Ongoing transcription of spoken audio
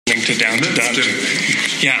to Down to Dunk.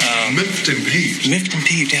 Yeah. Miffed and peeved. Miffed and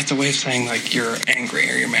peeved. That's a way of saying like you're angry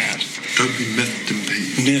or you're mad. Don't be miffed and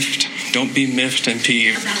peeved. Miffed. Don't be miffed and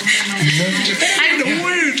peeved. I know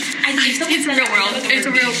word. It's a real world. It's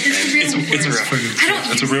a real word. It's a real. I don't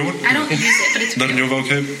That's use a real one? I don't use it, but it's Not in real. your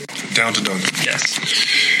vocab? Down to dunk. Yes.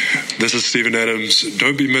 This is Stephen Adams.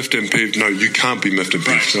 Don't be miffed and peeved. No, you can't be miffed and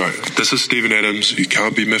peeved. Sorry. This is Stephen Adams. You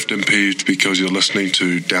can't be miffed and peeved because you're listening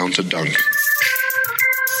to Down to Dunk.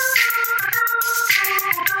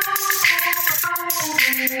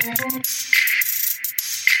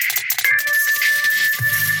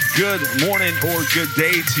 Good morning or good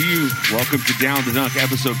day to you. Welcome to Down to Dunk,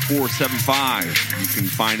 episode 475. You can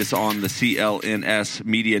find us on the CLNS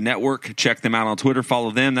Media Network. Check them out on Twitter.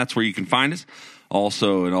 Follow them. That's where you can find us.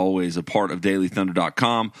 Also and always a part of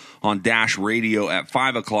dailythunder.com on Dash Radio at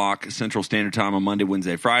 5 o'clock Central Standard Time on Monday,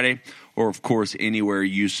 Wednesday, Friday, or, of course, anywhere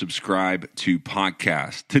you subscribe to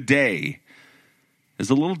podcasts. Today is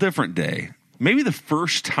a little different day. Maybe the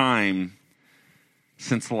first time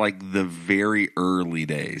since like the very early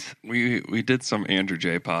days. We did some Andrew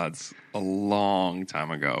J pods a long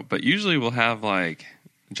time ago, but usually we'll have like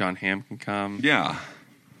John Hamm can come. Yeah.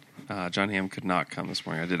 John Hamm could not come this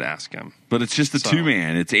morning. I did ask him, but it's just the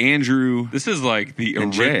two-man. It's Andrew. This is like the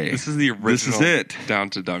Jay. This is the original. This is it. Down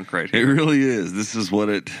to Dunk right It here. really is. This is what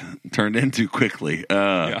it turned into quickly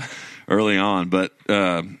early on. But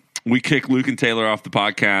we kicked Luke and Taylor off the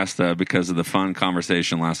podcast because of the fun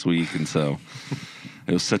conversation last week, and so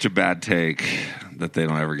it was such a bad take that they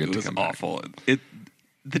don't ever get to come back. It was awful.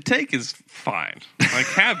 The take is fine. Like,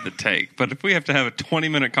 have the take. But if we have to have a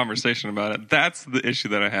 20-minute conversation about it, that's the issue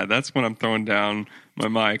that I had. That's when I'm throwing down my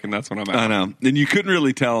mic, and that's when I'm out. I know. And you couldn't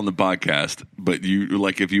really tell on the podcast, but you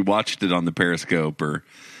like if you watched it on the Periscope, or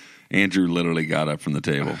Andrew literally got up from the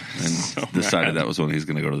table and decided that was when he was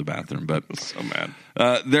going to go to the bathroom. But I was so mad.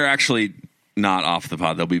 They're actually not off the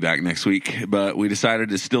pod. They'll be back next week. But we decided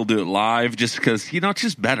to still do it live just because, it's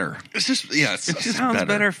just better. It's just, it just sounds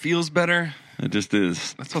better, feels better. It just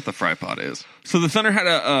is. That's what the fry pot is. So the Thunder had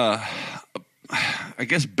I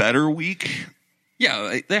guess, better week.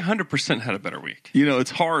 Yeah, they 100% had a better week.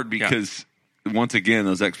 It's hard because, once again,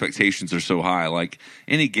 those expectations are so high. Like,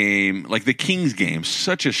 any game, like the Kings game,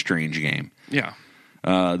 such a strange game. Yeah.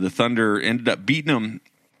 The Thunder ended up beating them,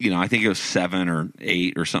 I think it was 7 or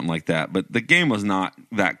 8 or something like that. But the game was not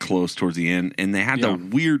that close towards the end. And they had the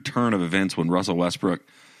weird turn of events when Russell Westbrook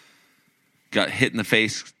got hit in the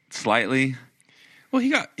face slightly. Well,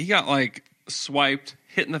 he got like swiped,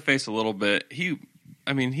 hit in the face a little bit. He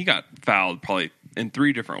got fouled probably in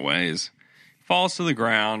 3 different ways. Falls to the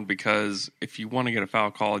ground because if you want to get a foul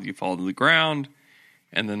called, you fall to the ground,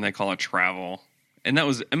 and then they call it travel. And that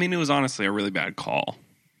was, it was honestly a really bad call.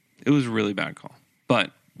 It was a really bad call.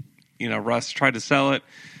 But, Russ tried to sell it,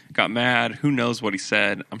 got mad. Who knows what he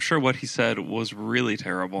said? I'm sure what he said was really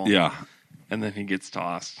terrible. Yeah. And then he gets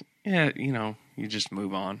tossed. Yeah, you just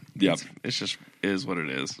move on. Yep. It's just is what it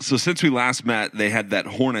is. So since we last met, they had that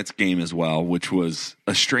Hornets game as well, which was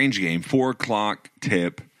a strange game. 4 o'clock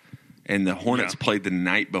tip, and the Hornets played the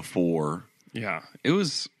night before. Yeah, it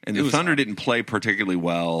was. And the Thunder didn't play particularly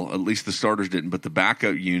well. At least the starters didn't, but the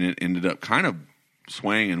backup unit ended up kind of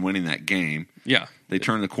swaying and winning that game. Yeah. They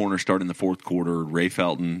turned the corner starting the fourth quarter. Ray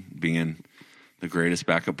Felton being the greatest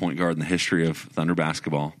backup point guard in the history of Thunder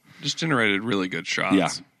basketball. Just generated really good shots. Yeah.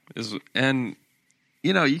 And,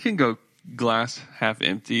 you can go glass half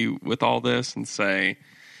empty with all this and say,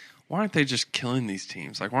 why aren't they just killing these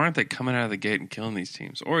teams? Like, why aren't they coming out of the gate and killing these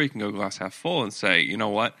teams? Or you can go glass half full and say, you know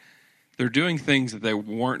what? They're doing things that they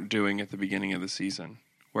weren't doing at the beginning of the season,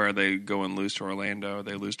 where they go and lose to Orlando,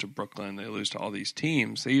 they lose to Brooklyn, they lose to all these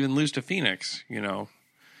teams. They even lose to Phoenix,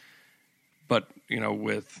 But,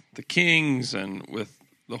 with the Kings and with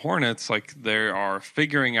the Hornets, like, they are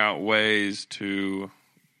figuring out ways to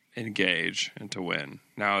engage and to win.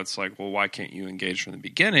 Now it's like, well, why can't you engage from the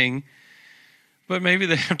beginning? But maybe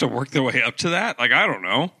they have to work their way up to that. Like, I don't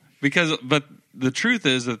know. But the truth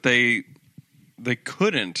is that they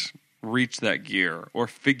couldn't reach that gear or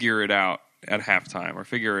figure it out at halftime or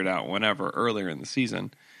figure it out whenever earlier in the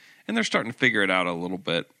season. And they're starting to figure it out a little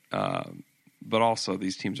bit. But also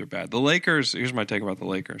these teams are bad. The Lakers, here's my take about the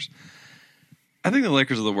Lakers. I think the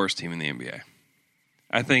Lakers are the worst team in the NBA.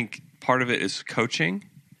 I think part of it is coaching.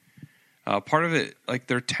 Part of it, like,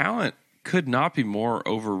 their talent could not be more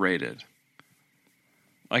overrated.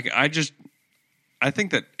 Like, I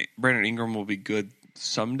think that Brandon Ingram will be good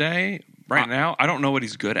someday. Right now, I don't know what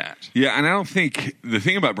he's good at. Yeah, and I don't think the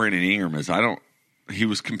thing about Brandon Ingram is he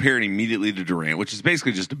was comparing immediately to Durant, which is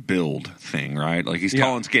basically just a build thing, right? Like he's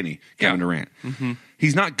tall and skinny, Kevin Durant. Mm-hmm.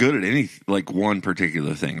 He's not good at any one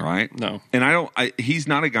particular thing, right? No. And he's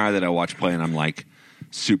not a guy that I watch play and I'm like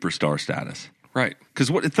superstar status. Right. Because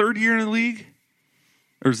third year in the league?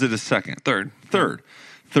 Or is it a second? Third.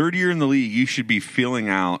 Third year in the league, you should be feeling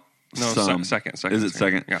out second. Is it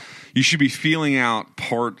second? Yeah. You should be feeling out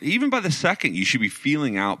even by the second, you should be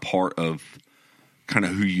feeling out part of kind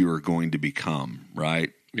of who you are going to become,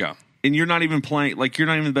 right? Yeah. And you're not even playing, you're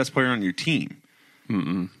not even the best player on your team.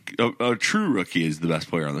 Mm-mm. A true rookie is the best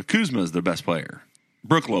player on the Kuzma is the best player.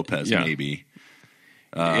 Brooke Lopez, maybe.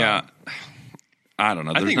 Yeah. I don't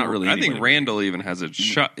know. There's not really. I think Randall even has a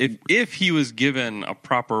shot if he was given a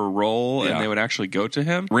proper role and they would actually go to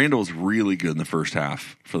him. Randall was really good in the first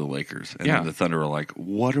half for the Lakers, and then the Thunder were like,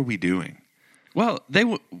 "What are we doing?" Well,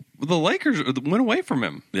 the Lakers went away from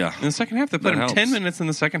him. Yeah, in the second half, they played him 10 minutes in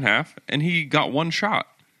the second half, and he got one shot.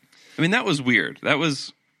 I mean, that was weird.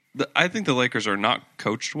 I think the Lakers are not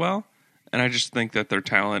coached well, and I just think that their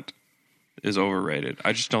talent is overrated.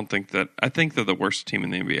 I just don't think that. I think they're the worst team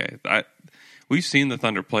in the NBA. We've seen the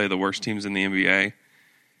Thunder play the worst teams in the NBA,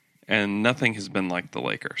 and nothing has been like the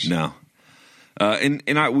Lakers. No,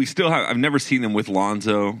 we still have. I've never seen them with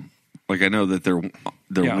Lonzo. I know that their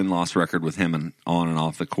win-loss record with him and on and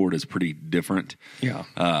off the court is pretty different. Yeah,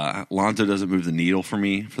 Lonzo doesn't move the needle for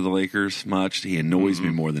me for the Lakers much. He annoys me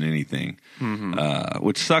more than anything,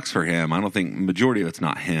 which sucks for him. I don't think majority of it's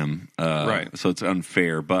not him, right? So it's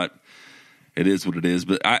unfair, but it is what it is.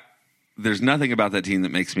 But there's nothing about that team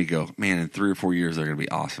that makes me go, man, in 3 or 4 years, they're going to be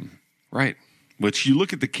awesome. Right. Which you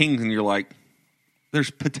look at the Kings and you're like,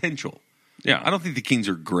 there's potential. Yeah. I don't think the Kings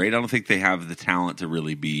are great. I don't think they have the talent to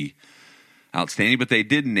really be outstanding, but they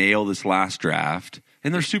did nail this last draft,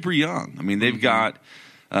 and they're super young. I mean, they've got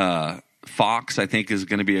Fox, I think, is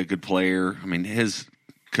going to be a good player. I mean, his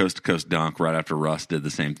coast-to-coast dunk right after Russ did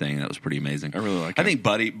the same thing. That was pretty amazing. I really like it. I think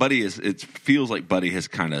Buddy it feels like Buddy has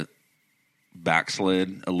kind of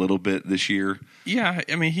backslid a little bit this year. Yeah,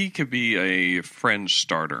 I mean, he could be a fringe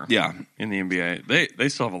starter. Yeah, in the NBA, they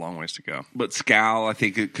still have a long ways to go. But Scal, I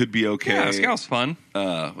think it could be okay. Yeah, Scal's fun.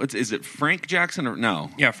 Is it Frank Jackson or no?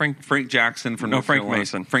 Yeah, Frank Jackson from North Carolina.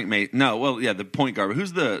 Mason. Frank Mason. No, well, yeah, the point guard. But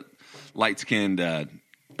who's the light-skinned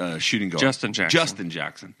shooting guard? Justin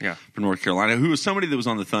Jackson. Yeah, from North Carolina, who was somebody that was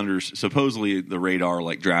on the Thunder's supposedly the radar,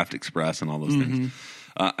 like Draft Express and all those things.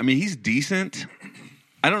 I mean, he's decent.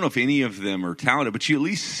 I don't know if any of them are talented, but you at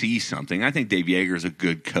least see something. I think Dave Yeager is a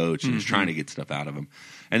good coach and is trying to get stuff out of him.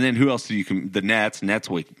 And then who else do you the Nets? Nets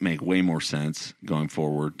make way more sense going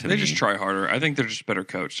forward to me. They just try harder. I think they're just better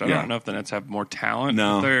coached. I don't know if the Nets have more talent.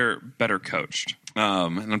 No. But they're better coached.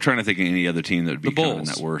 And I'm trying to think of any other team that would be the Bulls. kind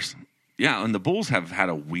of that worse. Yeah, and the Bulls have had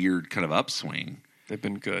a weird kind of upswing. They've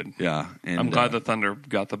been good. Yeah. And, I'm glad the Thunder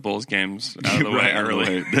got the Bulls games out of the way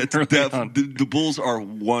early. The Bulls are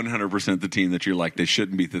 100% the team that you're like, they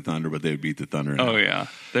shouldn't beat the Thunder, but they would beat the Thunder. Oh, yeah.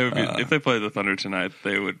 They would be, if they played the Thunder tonight,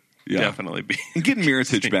 they would definitely be. And getting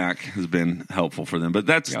Mirotic back has been helpful for them. But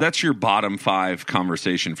that's your bottom 5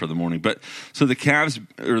 conversation for the morning. But so the Cavs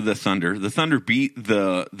or the Thunder beat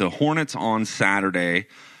the Hornets on Saturday.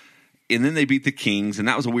 And then they beat the Kings, and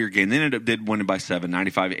that was a weird game. They ended up winning by 7,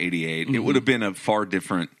 95-88. It would have been a far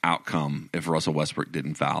different outcome if Russell Westbrook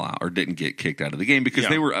didn't foul out or didn't get kicked out of the game because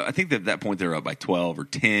they were. I think that at that point they were up by 12 or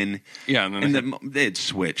 10. Yeah, and they had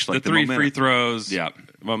switched. The 3 free throws. Yeah,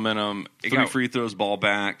 momentum. 3 free throws, ball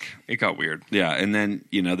back. It got weird. Yeah, and then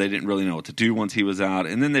they didn't really know what to do once he was out.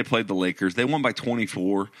 And then they played the Lakers. They won by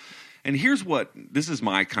 24. And this is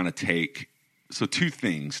my kind of take. So 2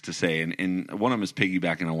 things to say, and one of them is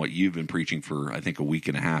piggybacking on what you've been preaching for, I think, a week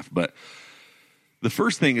and a half. But the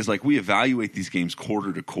first thing is, we evaluate these games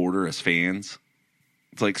quarter to quarter as fans.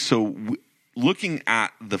 It's looking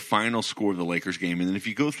at the final score of the Lakers game, and then if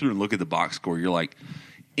you go through and look at the box score, you're like,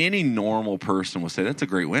 any normal person will say, that's a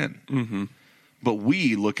great win. Mm-hmm. But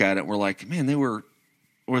we look at it, and we're like, man, they were...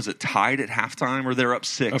 Was it tied at halftime or they're up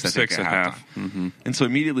 6? Up 6 at half. Mm-hmm. And so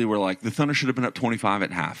immediately we're like, the Thunder should have been up 25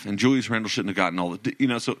 at half, and Julius Randle shouldn't have gotten all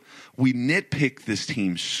the. So we nitpick this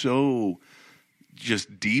team so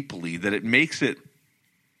just deeply that it makes it.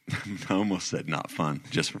 I almost said not fun,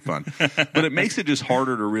 just for fun, but it makes it just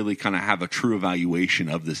harder to really kind of have a true evaluation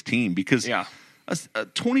of this team because a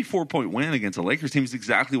 24-point win against a Lakers team is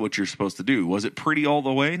exactly what you're supposed to do. Was it pretty all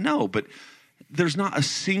the way? No, but. There's not a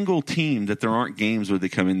single team that there aren't games where they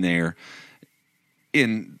come in there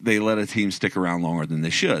and they let a team stick around longer than they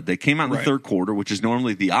should. They came out in the third quarter, which is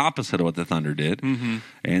normally the opposite of what the Thunder did,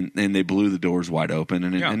 and they blew the doors wide open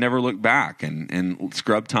and never looked back. And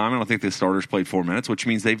scrub time, I don't think the starters played 4 minutes, which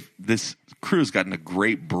means this crew's gotten a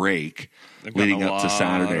great break leading up to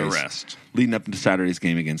Saturday's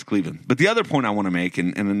game against Cleveland. But the other point I want to make,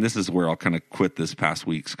 and then this is where I'll kind of quit this past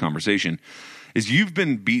week's conversation, is you've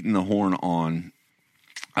been beating the horn on.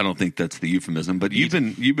 I don't think that's the euphemism, but you've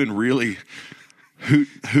been really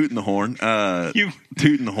hooting the horn,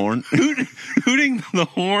 tooting the horn, hooting the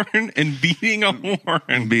horn and beating a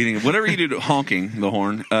horn, whatever you do, honking the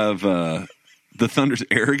horn of the Thunder's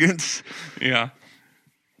arrogance. Yeah,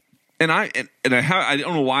 and I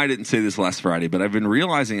don't know why I didn't say this last Friday, but I've been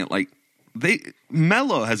realizing it. Like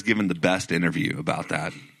Melo has given the best interview about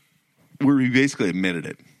that, where he basically admitted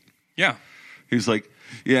it. Yeah, he was like,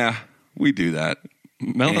 "Yeah, we do that."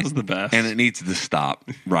 Melo's the best, and it needs to stop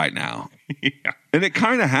right now. Yeah, and it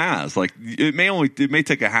kind of has. Like it may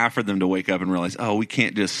take a half for them to wake up and realize, oh, we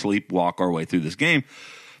can't just sleepwalk our way through this game.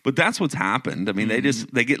 But that's what's happened. I mean,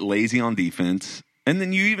 they get lazy on defense, and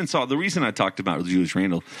then you even saw the reason I talked about Julius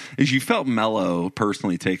Randle is you felt Melo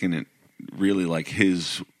personally taking it really like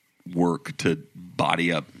his work to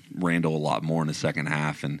body up Randle a lot more in the second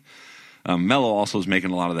half. And Melo also is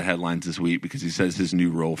making a lot of the headlines this week because he says his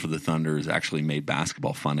new role for the Thunder has actually made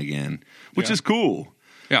basketball fun again, which is cool.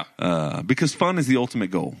 Yeah, because fun is the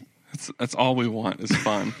ultimate goal. That's all we want is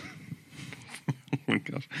fun. Oh my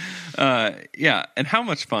gosh. Yeah, and how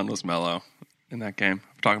much fun was Melo in that game?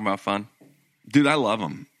 We're talking about fun, dude. I love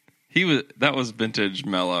him. That was vintage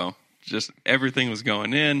Melo. Just everything was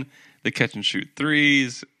going in. The catch and shoot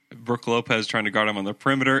threes. Brook Lopez trying to guard him on the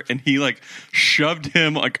perimeter, and he like shoved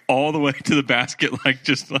him like all the way to the basket, like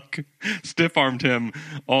just like stiff armed him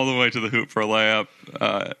all the way to the hoop for a layup.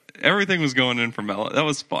 Everything was going in for Melo. That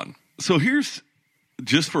was fun. So here's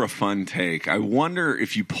just for a fun take. I wonder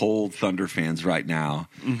if you polled Thunder fans right now,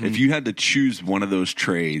 if you had to choose one of those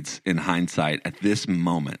trades in hindsight at this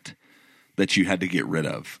moment that you had to get rid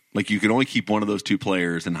of, like you could only keep one of those two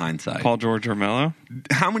players in hindsight, Paul George or Melo.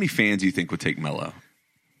 How many fans do you think would take Melo?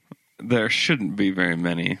 There shouldn't be very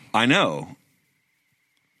many. I know.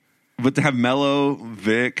 But to have Melo,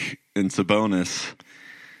 Vic, and Sabonis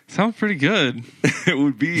sounds pretty good. It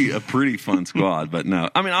would be a pretty fun squad, but no.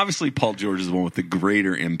 I mean, obviously, Paul George is the one with the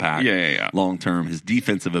greater impact long term, his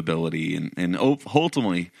defensive ability, and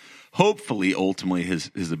ultimately, hopefully,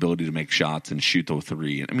 his ability to make shots and shoot the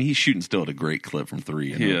three. I mean, he's shooting still at a great clip from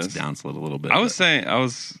three. And it's downslid a little bit. I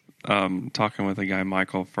was talking with a guy,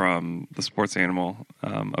 Michael, from the Sports Animal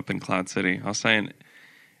up in Cloud City. I was saying,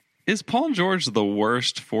 is Paul George the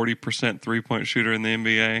worst 40% three-point shooter in the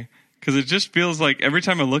NBA? Because it just feels like every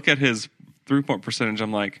time I look at his three-point percentage,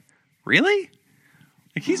 I'm like, really?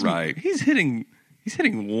 Like he's hitting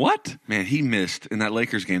what? Man, he missed in that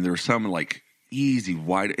Lakers game. There were some like easy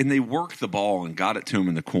wide, and they worked the ball and got it to him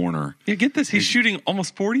in the corner. Yeah, get this. He's shooting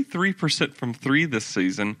almost 43% from three this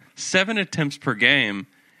season, 7 attempts per game.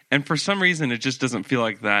 And for some reason, it just doesn't feel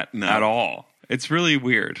like that at all. It's really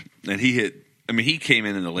weird. And he came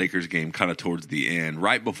in the Lakers game kind of towards the end,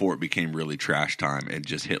 right before it became really trash time, and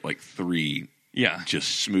just hit like 3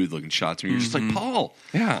 just smooth-looking shots. And you're just like, Paul.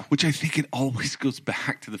 Yeah. Which I think it always goes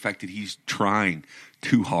back to the fact that he's trying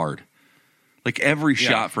too hard. Like every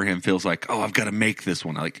shot for him feels like, oh, I've got to make this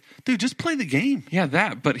one. Like, dude, just play the game. Yeah,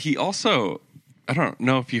 that. But he also, I don't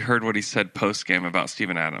know if you heard what he said post-game about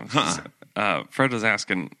Steven Adams. Fred was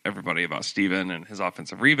asking everybody about Steven and his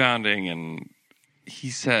offensive rebounding, and he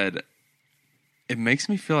said, it makes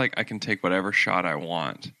me feel like I can take whatever shot I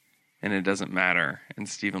want, and it doesn't matter, and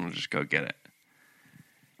Steven will just go get it.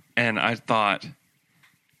 And I thought,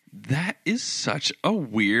 that is such a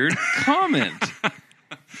weird comment.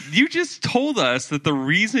 You just told us that the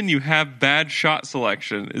reason you have bad shot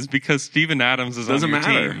selection is because Steven Adams is on your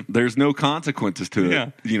team. There's no consequences to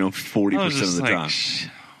it, 40% of the time.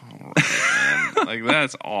 Like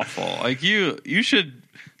that's awful. Like you should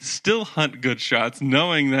still hunt good shots,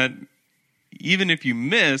 knowing that even if you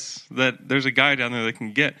miss, that there's a guy down there that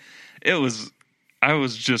can get. I was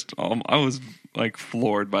like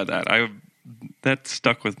floored by that. That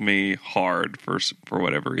stuck with me hard for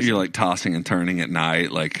whatever reason. You're like tossing and turning at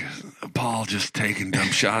night, like Paul just taking dumb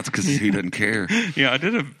shots because he doesn't care. Yeah, I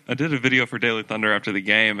did a video for Daily Thunder after the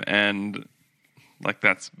game, and like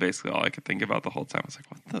that's basically all I could think about the whole time. I was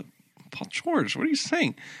like, what the Paul George? What are you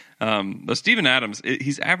saying? But Steven Adams,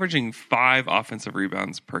 he's averaging 5 offensive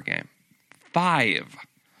rebounds per game. 5.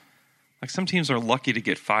 Like some teams are lucky to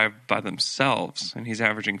get 5 by themselves, and he's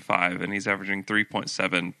averaging 5, and he's averaging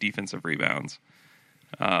 3.7 defensive rebounds.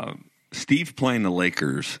 Steve playing the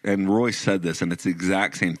Lakers, and Roy said this, and it's the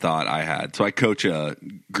exact same thought I had. So I coach a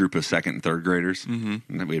group of second and third graders, and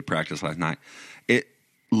we had practice last night. It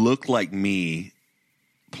looked like me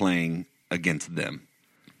playing against them.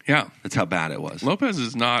 Yeah. That's how bad it was. Lopez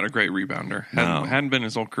is not a great rebounder. Hadn't been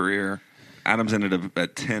his whole career. Adams ended up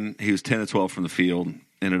at 10. He was 10 to 12 from the field,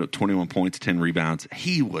 ended up 21 points, 10 rebounds.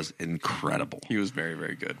 He was incredible. He was very,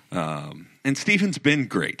 very good. And Stephen's been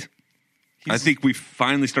great. I think we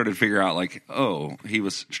finally started to figure out, like, oh, he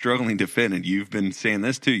was struggling to defend, and you've been saying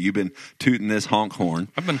this too. You've been tooting this honk horn.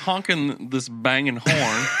 I've been honking this banging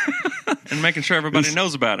horn and making sure everybody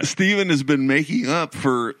knows about it. Stephen has been making up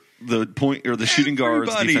for the point or the shooting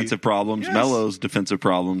guard's defensive problems, Yes. Melo's defensive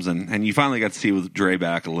problems, and you finally got to see with Dre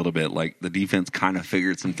back a little bit, like the defense kind of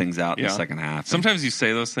figured some things out in the second half. Sometimes you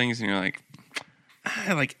say those things and you're like,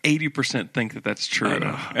 I like 80% think that that's true.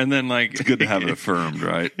 And then like It's good to have it affirmed,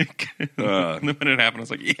 right? and then when it happened, I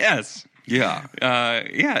was like, yes. Yeah.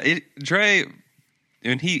 Dre,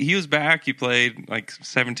 and he was back. He played like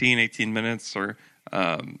 17, 18 minutes or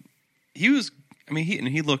he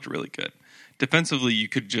looked really good. Defensively, you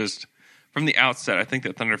could just, from the outset, I think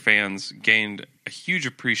that Thunder fans gained a huge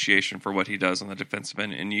appreciation for what he does on the defensive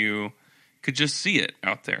end, and you could just see it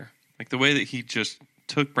out there. Like the way that he just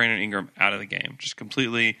took Brandon Ingram out of the game, just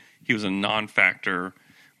completely. He was a non-factor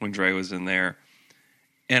when Dre was in there.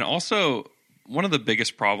 And also, one of the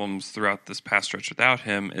biggest problems throughout this past stretch without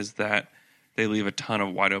him is that they leave a ton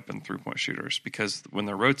of wide-open three-point shooters because when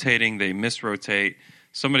they're rotating, they misrotate.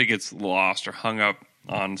 Somebody gets lost or hung up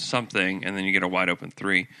on something, and then you get a wide-open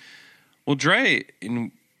three. Well, Dre,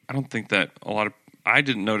 I don't think that I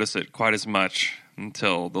didn't notice it quite as much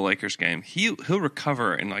until the Lakers game. He'll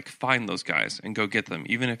recover and like find those guys and go get them,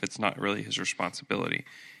 even if it's not really his responsibility.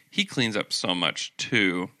 He cleans up so much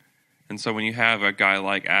too. And so when you have a guy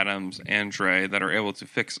like Adams and Dre that are able to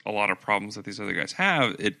fix a lot of problems that these other guys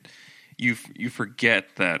have, you forget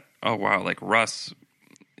that, oh wow, like Russ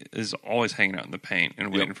is always hanging out in the paint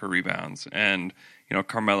and waiting for rebounds. And,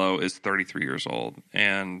 Carmelo is 33 years old,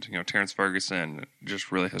 and, Terrence Ferguson just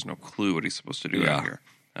really has no clue what he's supposed to do out here.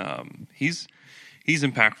 He's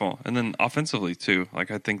impactful. And then offensively too, like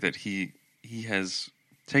I think that he has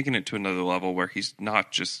taken it to another level where he's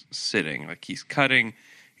not just sitting, like he's cutting,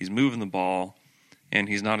 he's moving the ball, and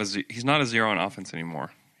he's not a zero on offense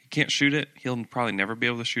anymore. He can't shoot it. He'll probably never be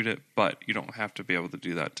able to shoot it, but you don't have to be able to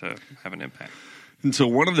do that to have an impact. And so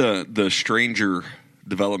one of the stranger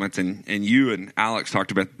developments, and you and Alex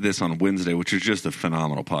talked about this on Wednesday, which is just a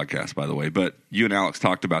phenomenal podcast, by the way, but you and Alex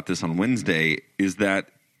talked about this on Wednesday, is that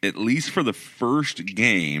at least for the first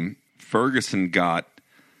game, Ferguson got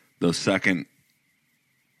those second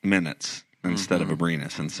minutes instead of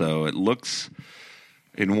Abrinas. And so it looks,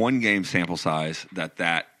 in one game sample size,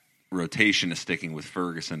 that rotation is sticking with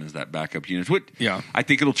Ferguson as that backup unit. I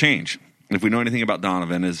think it'll change. If we know anything about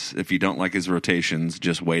Donovan, is if you don't like his rotations,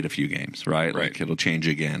 just wait a few games, right? Like it'll change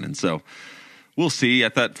again. And so we'll see. I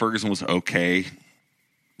thought Ferguson was okay.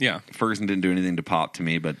 Yeah. Ferguson didn't do anything to pop to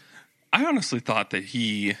me, but I honestly thought that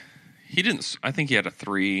he didn't. I think he had a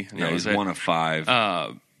 3. And that was 1 of 5.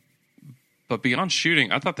 But beyond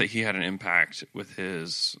shooting, I thought that he had an impact with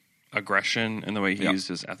his aggression and the way he used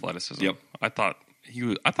his athleticism. Yep. I thought he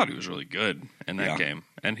was really good in that game,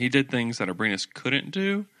 and he did things that Abrinas couldn't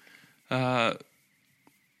do.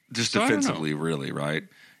 Just defensively, really, right?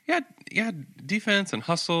 Yeah, defense and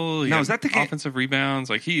hustle. Now, is that the game? Offensive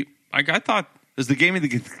rebounds? I thought. It was the game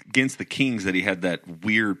against the Kings that he had that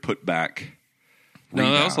weird putback. No,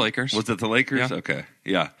 rebound. that was Lakers. Was it the Lakers? Yeah. Okay,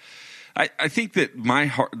 yeah. I think that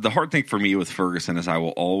the hard thing for me with Ferguson is I will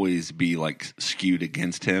always be like skewed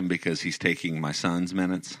against him because he's taking my son's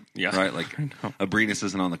minutes. Yeah, right. Like Abrinas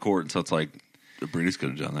isn't on the court, and so it's like Abrinas could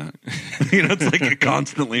have done that. It's like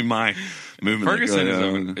constantly my movement.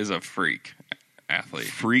 Ferguson is a freak athlete.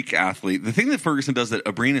 Freak athlete. The thing that Ferguson does that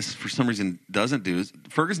Abrinas for some reason doesn't do is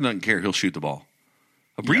Ferguson doesn't care. He'll shoot the ball.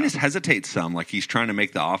 Abrinas hesitates some, like he's trying to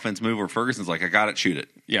make the offense move, where Ferguson's like, I got it, shoot it.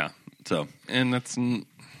 Yeah. So, and that's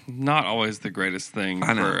not always the greatest thing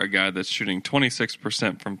for a guy that's shooting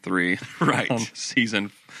 26% from 3 right on the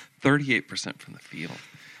season, 38% from the field.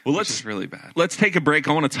 Well, which is really bad. Let's take a break.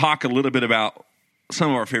 I want to talk a little bit about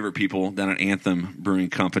some of our favorite people down at Anthem Brewing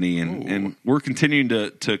Company, and we're continuing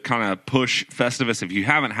to kind of push Festivus. If you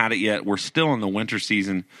haven't had it yet, we're still in the winter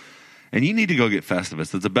season. And you need to go get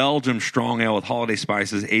Festivus. It's a Belgium strong ale with holiday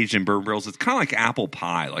spices, aged in bourbon barrels. It's kind of like apple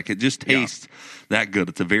pie. Like it just tastes that good.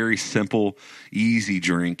 It's a very simple, easy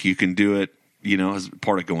drink. You can do it, as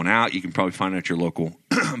part of going out. You can probably find it at your local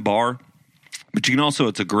bar. But you can also,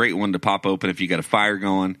 it's a great one to pop open if you got a fire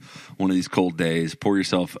going one of these cold days. Pour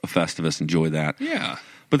yourself a Festivus, enjoy that. Yeah.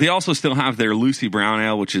 But they also still have their Lucy Brown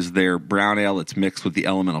Ale, which is their brown ale that's mixed with the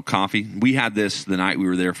elemental coffee. We had this the night we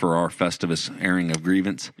were there for our Festivus airing of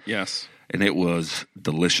Grievance. Yes. And it was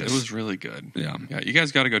delicious. It was really good. Yeah. Yeah. You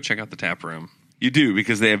guys got to go check out the tap room. You do,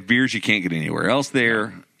 because they have beers you can't get anywhere else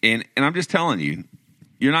there. And I'm just telling you,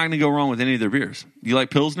 you're not going to go wrong with any of their beers. You like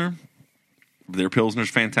Pilsner? Their Pilsner's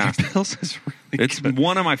fantastic. Pilsner's really It's good.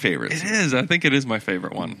 one of my favorites. It is. I think it is my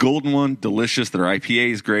favorite one. Golden one, delicious. Their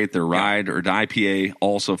IPA is great. Their Ride or Die IPA,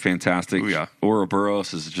 also fantastic. Ooh, yeah.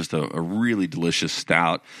 Ouroboros is just a really delicious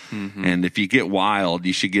stout. And if you get wild,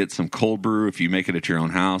 you should get some cold brew if you make it at your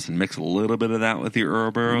own house and mix a little bit of that with your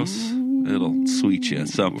Ouroboros. It'll sweet you.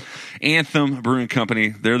 So, Anthem Brewing Company,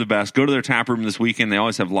 they're the best. Go to their tap room this weekend. They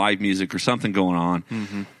always have live music or something going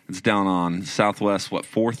on. It's down on Southwest,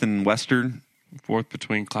 4th and Western? 4th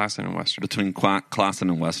between Classen and Western. Between Classen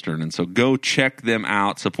and Western. And so go check them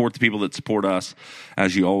out. Support the people that support us,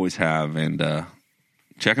 as you always have, and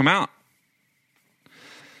check them out.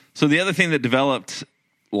 So the other thing that developed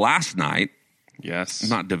last night, Yes.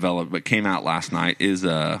 not developed, but came out last night, is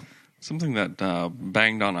something that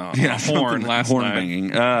banged on a horn something- last horn night.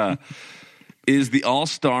 banging. Is the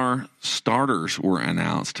All-Star starters were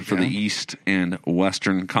announced for the East and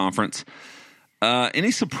Western Conference. Any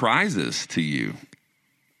surprises to you?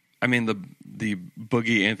 I mean, the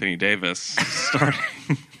Boogie Anthony Davis starting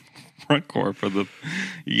front court for the.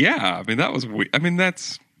 Yeah, I mean that was. I mean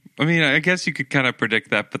that's. I mean, I guess you could kind of predict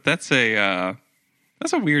that, but that's a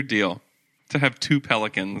weird deal to have two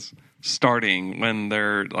Pelicans starting when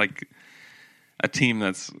they're like a team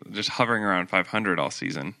that's just hovering around 500 all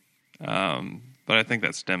season. But I think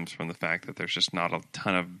that stems from the fact that there's just not a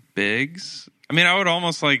ton of bigs. I mean, I would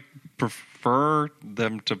almost like prefer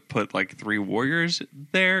them to put like 3 Warriors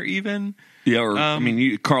there even. Yeah, or I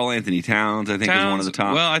mean, Karl Anthony Towns, I think, is one of the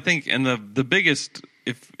top. Well, I think, and the biggest,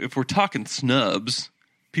 if we're talking snubs,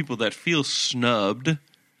 people that feel snubbed,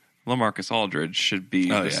 LaMarcus Aldridge should be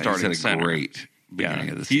the starting he's had a center. Great beginning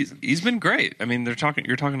of the season. He's been great. I mean, you're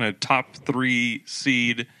talking a top 3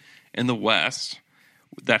 seed in the West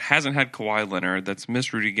that hasn't had Kawhi Leonard, that's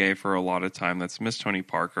missed Rudy Gay for a lot of time, that's missed Tony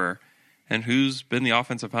Parker, and who's been the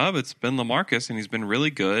offensive hub? It's been LaMarcus, and he's been really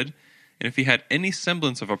good. And if he had any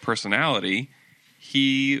semblance of a personality,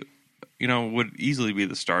 he, would easily be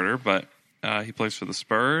the starter. But he plays for the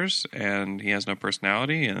Spurs, and he has no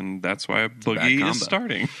personality, and that's why Boogie is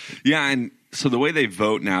starting. Yeah, and so the way they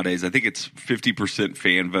vote nowadays, I think it's 50%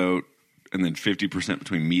 fan vote, and then 50%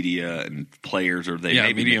 between media and players, or they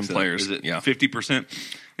maybe media mix and it up. players. Is it Yeah. 50%?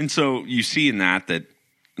 And so you see in that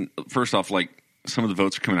first off, like, some of the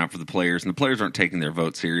votes are coming out for the players, and the players aren't taking their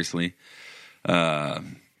vote seriously.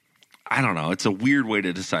 I don't know. It's a weird way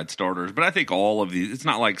to decide starters, but I think all of these, it's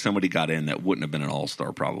not like somebody got in that wouldn't have been an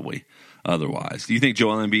all-star probably otherwise. Do you think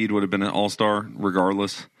Joel Embiid would have been an all-star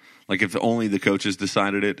regardless? Like if only the coaches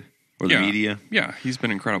decided it, or the media? Yeah, he's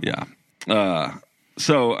been incredible. Yeah.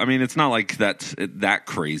 So, I mean, it's not like that's that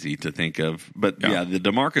crazy to think of. But, the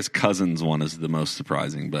DeMarcus Cousins one is the most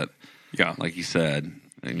surprising. But, like you said,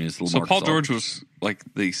 I mean, it's LaMarcus So Paul George Aldridge. was like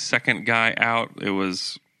the second guy out. It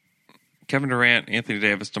was Kevin Durant, Anthony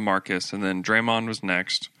Davis, DeMarcus, and then Draymond was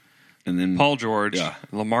next. And then Paul George. Yeah.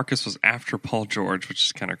 LaMarcus was after Paul George, which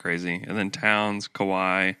is kind of crazy. And then Towns,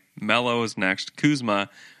 Kawhi, Melo is next, Kuzma.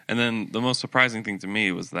 And then the most surprising thing to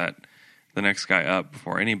me was that the next guy up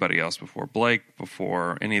before anybody else, before Blake,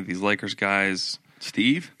 before any of these Lakers guys,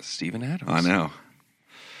 Steven Adams. I know.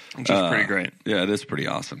 Which is pretty great. Yeah, it is pretty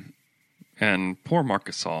awesome. And poor Marc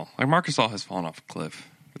Gasol. Like, Marc Gasol has fallen off a cliff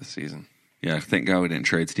this season. Yeah, thank God we didn't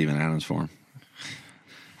trade Steven Adams for him.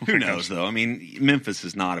 Who knows, though? I mean, Memphis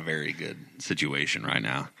is not a very good situation right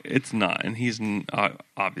now. It's not, and he's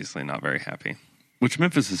obviously not very happy. Which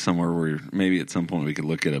Memphis is somewhere where maybe at some point we could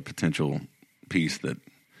look at a potential piece that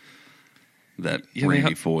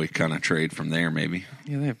Randy Foy kind of trade from there, maybe.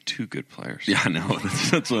 Yeah, they have 2 good players. Yeah, I know.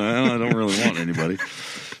 That's why I don't really want anybody.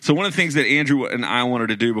 So one of the things that Andrew and I wanted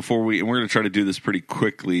to do before and we're going to try to do this pretty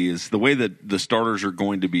quickly, is the way that the starters are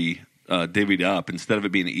going to be divvied up. Instead of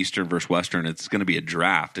it being Eastern versus Western, it's going to be a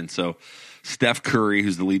draft. And so Steph Curry,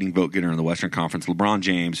 who's the leading vote getter in the Western Conference, LeBron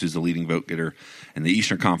James, who's the leading vote getter in the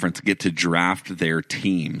Eastern Conference, get to draft their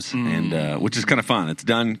teams, and which is kind of fun. It's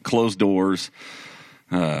done closed doors.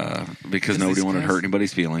 because nobody wanted to hurt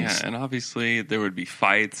anybody's feelings. Yeah, and obviously there would be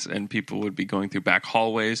fights, and people would be going through back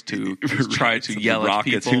hallways to try to yell at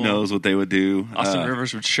Rockets, people. who knows what they would do. Austin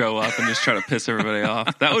Rivers would show up and just try to piss everybody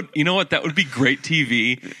off. That would, you know what? That would be great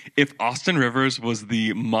TV if Austin Rivers was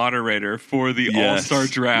the moderator for the All-Star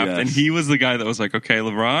draft, and he was the guy that was like, "Okay,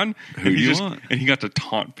 LeBron, who do you want?" And he got to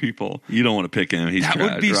taunt people. You don't want to pick him. He's that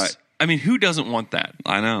trash, would be. Right? I mean, who doesn't want that?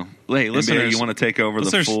 I know. Hey, listeners, you want to take over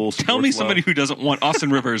the full tell me somebody who doesn't want Austin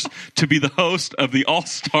Rivers to be the host of the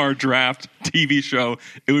All-Star Draft TV show.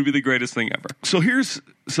 It would be the greatest thing ever. So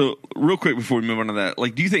real quick before we move on to that,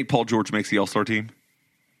 like, do you think Paul George makes the All-Star team?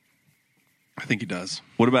 I think he does.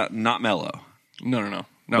 What about not Melo? No.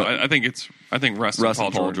 I think Russ and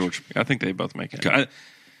Paul George. I think they both make it. Okay.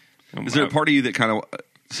 Is there a part of you that kind of?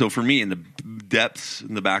 So for me, in the depths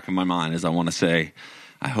in the back of my mind, is I want to say,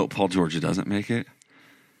 I hope Paul George doesn't make it.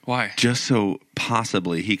 Why? Just so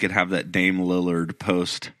possibly he could have that Dame Lillard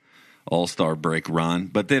post All-Star break run,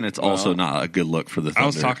 but then it's also not a good look for the Thunder. I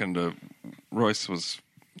was talking to Royce was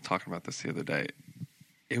talking about this the other day.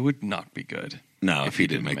 It would not be good. No, if he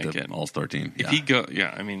didn't make the All-Star team. If he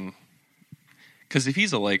I mean, because if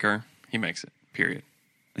he's a Laker, he makes it. Period.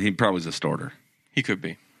 He probably is a starter. He could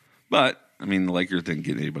be, but I mean, the Lakers didn't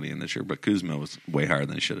get anybody in this year. But Kuzma was way higher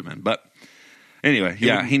than he should have been. But anyway,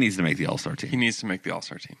 he needs to make the All-Star team. He needs to make the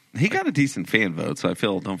All-Star team. He got a decent fan vote, so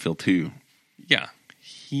don't feel too. Yeah,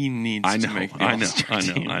 he needs to make the All-Star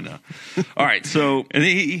team. I know. All right, so and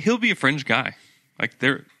he'll be a fringe guy. Like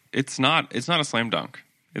it's not a slam dunk.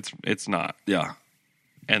 It's not. Yeah,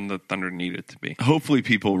 and the Thunder need it to be. Hopefully,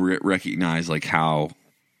 people recognize like how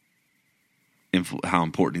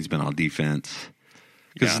important he's been on defense,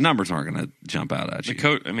 because his numbers aren't going to jump out at you.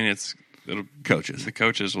 Coaches. The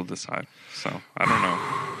coaches will decide. So I don't know.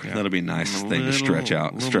 Yeah. That'll be a nice thing to stress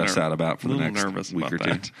out about for the next week or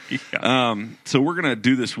two. Yeah. So we're going to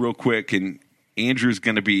do this real quick, and Andrew's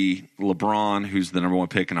going to be LeBron, who's the number one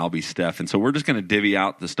pick, and I'll be Steph. And so we're just going to divvy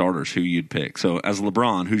out the starters who you'd pick. So as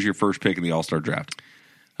LeBron, who's your first pick in the All-Star draft?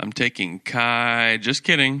 I'm taking Kai. Just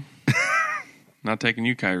kidding. Not taking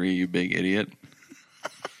you, Kyrie, you big idiot.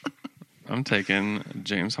 I'm taking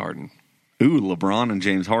James Harden. Ooh, LeBron and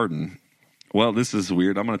James Harden. Well, this is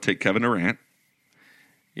weird. I'm going to take Kevin Durant.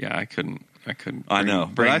 Yeah, I couldn't. I know,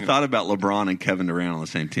 but I thought about LeBron and Kevin Durant on the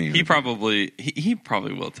same team. He probably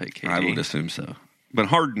will take KD. I would assume so. But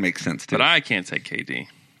Harden makes sense too. But I can't take KD,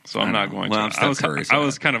 so I'm not going to. I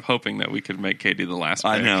was kind of hoping that we could make KD the last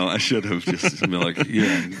pick. I know. I should have just been like,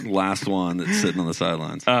 last one that's sitting on the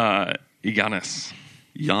sidelines. Giannis.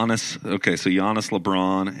 Okay, so Giannis,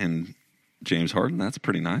 LeBron, and James Harden. That's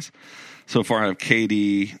pretty nice. So far, I have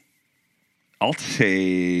KD. I'll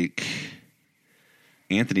take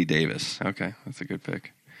Anthony Davis. Okay, that's a good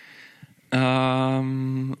pick.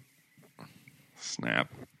 Snap.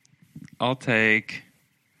 I'll take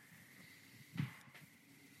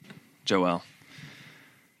Joel.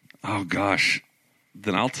 Oh, gosh.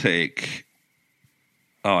 Then I'll take...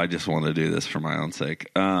 Oh, I just want to do this for my own sake.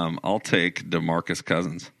 I'll take DeMarcus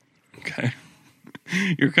Cousins. Okay.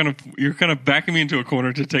 You're kind of backing me into a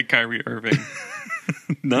corner to take Kyrie Irving.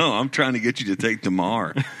 No, I'm trying to get you to take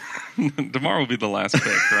DeMar. DeMar will be the last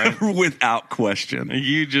pick, right? Without question.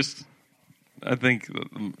 You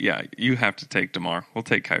have to take DeMar. We'll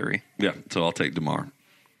take Kyrie. Yeah, so I'll take DeMar.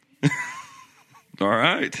 All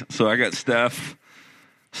right. So I got Steph,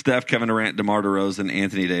 Kevin Durant, DeMar DeRozan,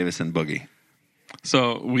 Anthony Davis, and Boogie.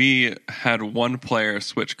 So we had one player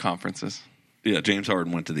switch conferences. Yeah, James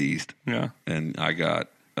Harden went to the East. Yeah. And I got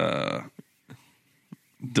DeMar.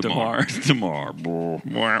 Which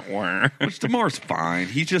DeMar's fine.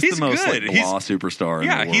 He's just the most good. Blah superstar in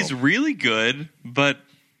the world. He's really good, but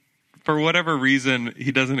for whatever reason,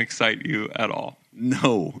 he doesn't excite you at all.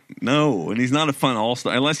 No. And he's not a fun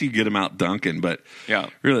all-star, unless you get him out dunking. But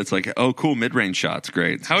really, it's like, oh, cool, mid-range shots,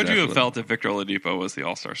 great. How would you have felt if Victor Oladipo was the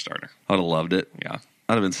all-star starter? I'd have loved it. Yeah.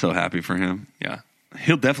 I'd have been so happy for him. Yeah.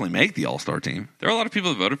 He'll definitely make the all-star team. There are a lot of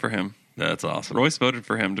people that voted for him. That's awesome. Royce voted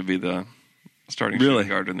for him to be the starting shooting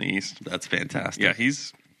guard in the East. That's fantastic. Yeah,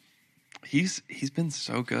 he's been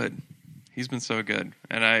so good. He's been so good.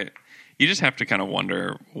 And you just have to kind of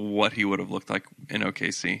wonder what he would have looked like in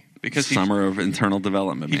OKC, because summer of internal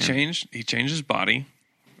development. He changed his body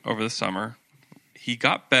over the summer. He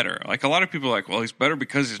got better. Like, a lot of people are like, well, he's better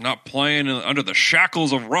because he's not playing under the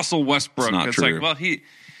shackles of Russell Westbrook. It's not true. Like, well,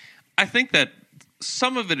 I think that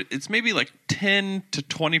some of it's maybe like 10 to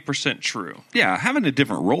 20% true. Yeah, having a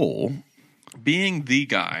different role, being the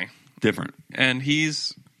guy, different, and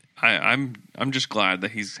I'm just glad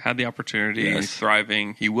that he's had the opportunity. Yes. He's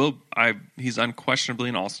thriving. He's unquestionably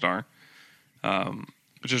an all-star,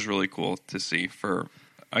 which is really cool to see for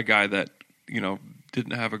a guy that,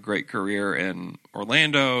 didn't have a great career in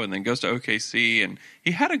Orlando and then goes to OKC, and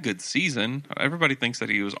he had a good season. Everybody thinks that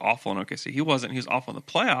he was awful in OKC. He wasn't. He was awful in the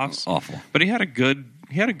playoffs. Awful. But he had a good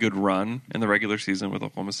run in the regular season with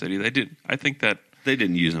Oklahoma City. I think that they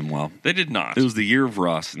didn't use him well. They did not. It was the year of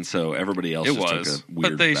Russ, and so everybody else took a weird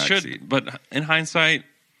but they backseat. should. But in hindsight,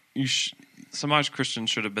 Samaj Christian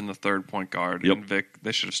should have been the third point guard. Yep. And Vic,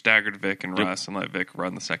 they should have staggered Vic and Russ and let Vic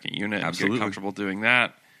run the second unit. Absolutely. And get comfortable doing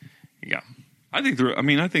that. Yeah. I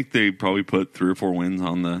think they probably put 3 or 4 wins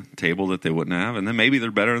on the table that they wouldn't have, and then maybe they're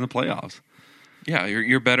better in the playoffs. Yeah,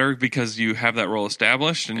 you're better because you have that role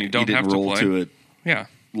established and you don't didn't have to roll play. to it. Yeah.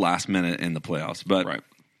 Last minute in the playoffs, but right.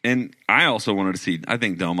 And I also wanted to see. I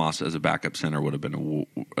think Domas as a backup center would have been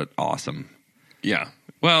awesome. Yeah.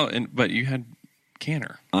 Well, but you had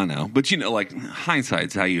Canner. I know, but like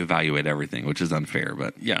hindsight's how you evaluate everything, which is unfair.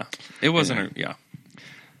 But yeah, it wasn't. Yeah.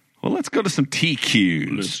 Well, let's go to some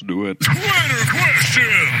TQs. Let's do it. Twitter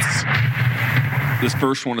questions. This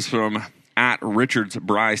first one is from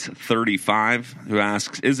 @RichardsBryce35, who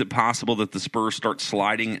asks, is it possible that the Spurs start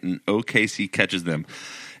sliding and OKC catches them?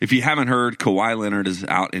 If you haven't heard, Kawhi Leonard is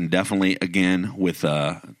out indefinitely again with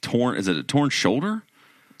a torn shoulder?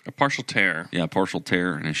 A partial tear. Yeah, partial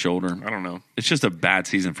tear in his shoulder. I don't know. It's just a bad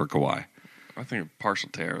season for Kawhi. I think a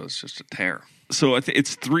partial tear was just a tear. So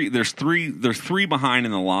it's 3. There's 3 behind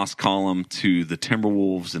in the loss column to the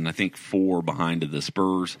Timberwolves, and I think 4 behind to the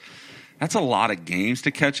Spurs. That's a lot of games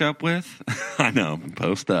to catch up with. I know,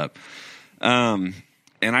 post up. And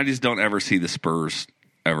I just don't ever see the Spurs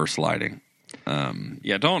ever sliding.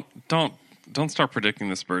 Yeah, don't start predicting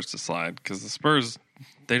the Spurs to slide, because the Spurs,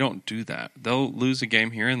 they don't do that. They'll lose a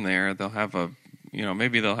game here and there. They'll have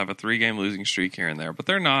maybe they'll have a 3-game losing streak here and there, but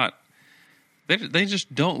they're not. They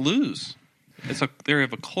just don't lose. They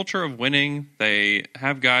have a culture of winning. They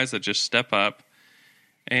have guys that just step up.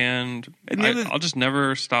 And I'll just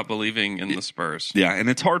never stop believing in the Spurs. Yeah, and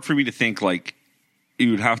it's hard for me to think like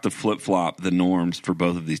you would have to flip-flop the norms for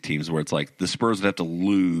both of these teams, where it's like the Spurs would have to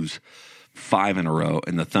lose 5 in a row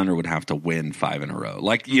and the Thunder would have to win 5 in a row.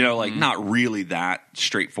 Like, like not really that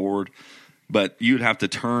straightforward, but you'd have to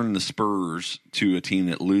turn the Spurs to a team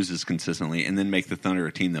that loses consistently and then make the Thunder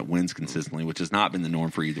a team that wins consistently, which has not been the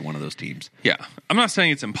norm for either one of those teams. Yeah. I'm not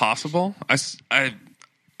saying it's impossible. I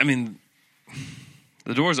mean,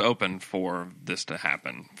 the door's open for this to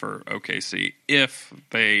happen for OKC if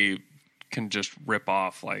they can just rip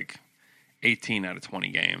off like 18 out of 20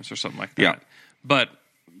 games or something like that. Yeah. But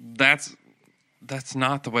that's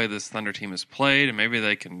not the way this Thunder team is played, and maybe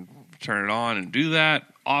they can turn it on and do that.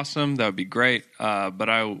 Awesome. That would be great. But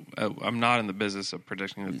I'm not in the business of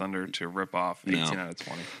predicting the Thunder to rip off 18 out of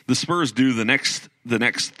 20. The Spurs do. The next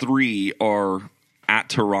 3 are at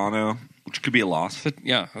Toronto, which could be a loss.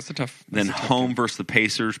 That's a tough. Then home versus the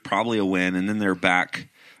Pacers, probably a win, and then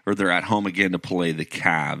they're at home again to play the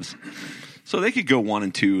Cavs. So they could go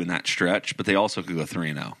 1-2 in that stretch, but they also could go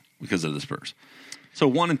 3-0 because of the Spurs. So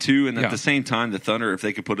 1-2, and at the same time, the Thunder, if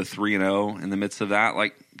they could put a 3-0 in the midst of that,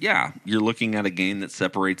 you're looking at a game that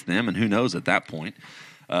separates them, and who knows at that point.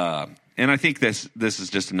 And I think this is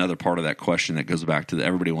just another part of that question that goes back to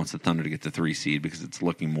everybody wants the Thunder to get the 3 seed because it's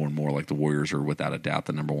looking more and more like the Warriors are without a doubt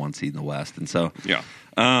the number 1 seed in the West. And so,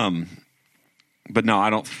 but no, I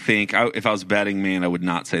don't think if I was betting, man, I would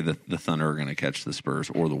not say that the Thunder are going to catch the Spurs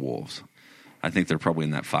or the Wolves. I think they're probably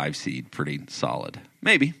in that 5 seed, pretty solid.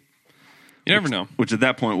 Maybe. You never know. Which at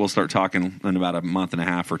that point we'll start talking in about a month and a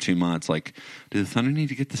half or 2 months. Like, do the Thunder need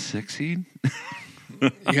to get the 6 seed?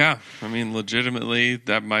 Yeah, I mean, legitimately,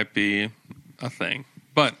 that might be a thing.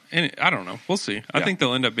 But I don't know. We'll see. I think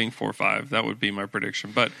they'll end up being 4 or 5. That would be my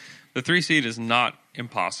prediction. But the 3 seed is not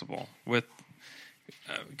impossible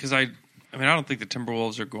because I don't think the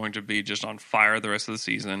Timberwolves are going to be just on fire the rest of the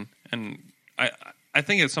season. And I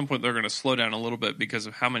think at some point they're going to slow down a little bit because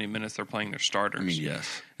of how many minutes they're playing their starters. I mean,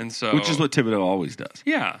 yes. And so, which is what Thibodeau always does.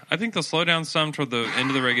 Yeah, I think they'll slow down some toward the end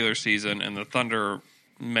of the regular season, and the Thunder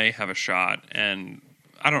may have a shot. And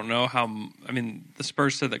I don't know how. I mean, the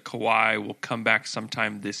Spurs said that Kawhi will come back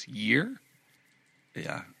sometime this year.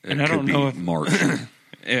 Yeah, and I don't know if March.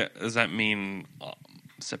 Does that mean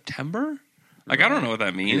September? Like, I don't know what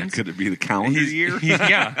that means. Yeah, could it be the calendar year?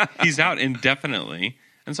 He's out indefinitely.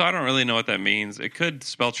 And so I don't really know what that means. It could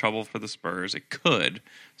spell trouble for the Spurs. It could.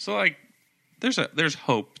 So, there's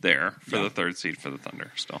hope there for the 3rd seed for the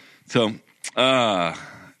Thunder still. So,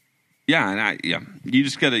 you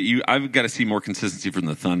just I've got to see more consistency from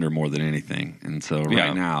the Thunder more than anything. And so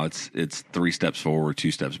right now it's 3 steps forward,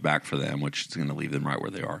 2 steps back for them, which is going to leave them right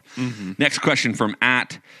where they are. Mm-hmm. Next question from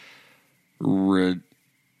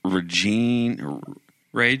Regine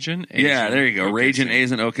Ragin' Asian. Yeah, there you go. OKC. Ragin'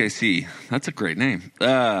 Asian OKC. That's a great name.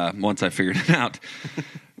 Once I figured it out.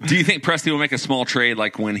 Do you think Presti will make a small trade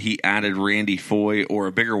like when he added Randy Foye, or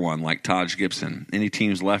a bigger one like Taj Gibson? Any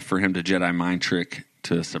teams left for him to Jedi mind trick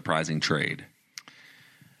to a surprising trade?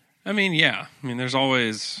 I mean, yeah. I mean, there's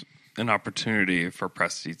always an opportunity for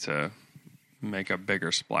Presti to make a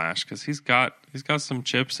bigger splash because he's got some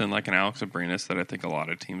chips in like an Alex Abrinas that I think a lot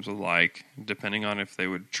of teams would like, depending on if they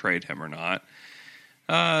would trade him or not.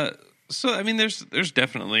 So I mean, there's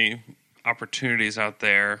definitely opportunities out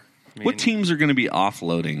there. I mean, What teams are going to be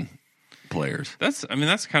offloading players? That's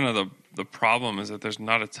kind of the problem is that there's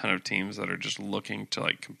not a ton of teams that are just looking to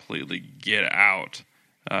like completely get out.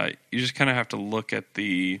 You just kind of have to look at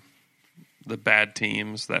the bad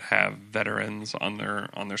teams that have veterans on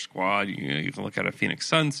their squad. You can look at a Phoenix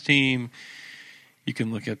Suns team. You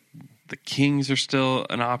can look at the Kings are still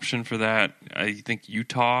an option for that. I think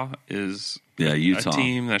Utah is Utah. a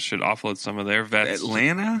team that should offload some of their vets.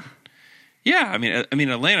 Atlanta? Yeah, I mean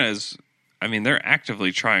Atlanta is. I mean, they're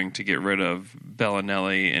actively trying to get rid of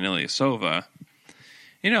Bellinelli and Ilyasova.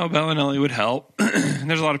 Bellinelli would help.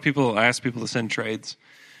 There's a lot of people. I asked people to send trades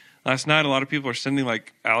last night. A lot of people are sending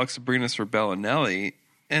like Alex Abrinas for Bellinelli,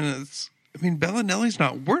 and Bellinelli's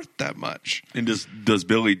not worth that much. And does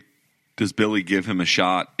Billy give him a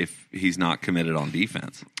shot if he's not committed on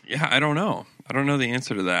defense? Yeah, I don't know. I don't know the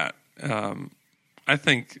answer to that. I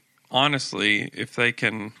think honestly, if they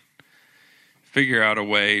can figure out a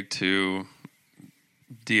way to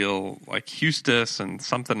deal like Hustis and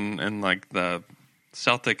something in like the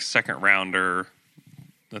Celtics second rounder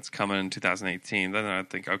that's coming in 2018, then I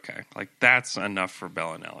think, okay, like that's enough for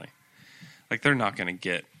Bellinelli. Like they're not going to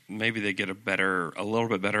get, maybe they get a little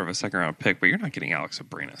bit better of a second round pick, but you're not getting Alex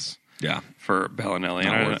Abrinas. Yeah. For Bellinelli.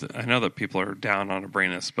 Not And worth it. I know that people are down on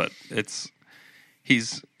Abrinas, but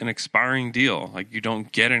he's an expiring deal. Like you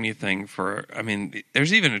don't get anything for. I mean,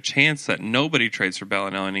 there's even a chance that nobody trades for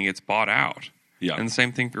Bellinelli and he gets bought out. Yeah. And the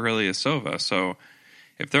same thing for Ilyasova. So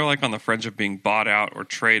if they're like on the fringe of being bought out or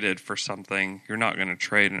traded for something, you're not going to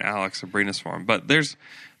trade an Alex Abrinas for him. But there's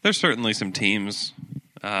certainly some teams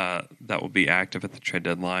that will be active at the trade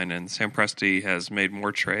deadline, and Sam Presti has made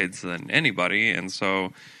more trades than anybody, and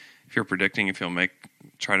so. If you're predicting if he'll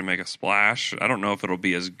try to make a splash, I don't know if it'll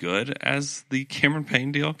be as good as the Cameron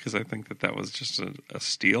Payne deal because I think that was just a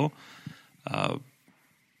steal.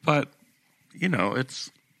 But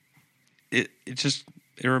it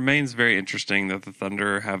remains very interesting that the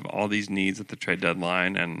Thunder have all these needs at the trade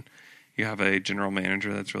deadline, and you have a general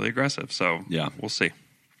manager that's really aggressive. So Yeah. we'll see.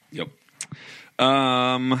 Yep.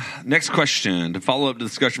 Next question. To follow up the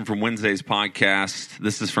discussion from Wednesday's podcast,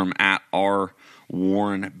 this is from @R.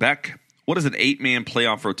 Warren Beck. What is an 8-man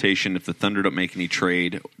playoff rotation if the Thunder don't make any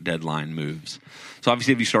trade deadline moves? So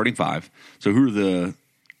obviously, if you're starting 5, so who are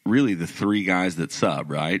the 3 guys that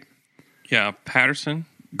sub, right? Yeah, Patterson.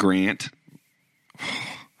 Grant.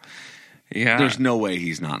 Yeah, There's no way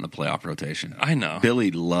he's not in the playoff rotation. I know.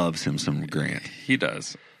 Billy loves him some Grant. He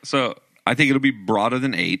does. So I think it'll be broader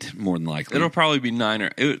than 8, more than likely. it'll probably be 9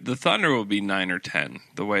 the Thunder will be 9 or 10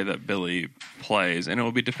 the way that Billy plays, and it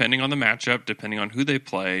will be depending on the matchup, depending on who they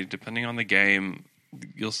play, depending on the game.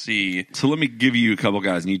 You'll see. So let me give you a couple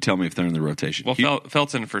guys, and you tell me if they're in the rotation. Well,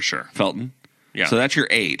 Felton for sure. Felton? Yeah. So that's your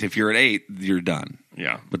 8. If you're at 8, you're done.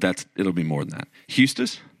 Yeah, But it'll be more than that.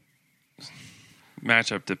 Hustis?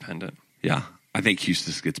 matchup dependent. Yeah. I think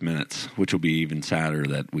Hustis gets minutes, which will be even sadder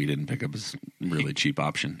that we didn't pick up his really cheap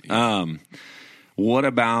option. What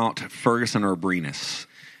about Ferguson or Abrinas?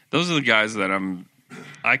 Those are the guys that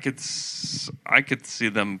I could see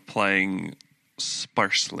them playing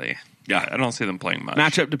sparsely. Yeah. I don't see them playing much.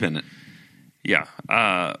 Matchup dependent. Yeah,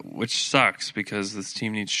 which sucks because this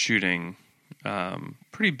team needs shooting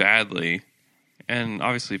pretty badly. And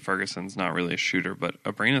obviously Ferguson's not really a shooter, but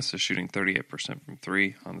Abrinas is shooting 38% from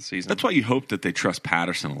 3 on the season. That's why you hope that they trust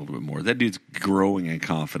Patterson a little bit more. That dude's growing in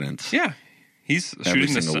confidence. Yeah. He's Every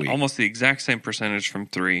shooting single week. almost the exact same percentage from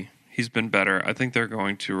 3. He's been better. I think they're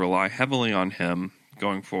going to rely heavily on him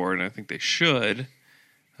going forward, and I think they should.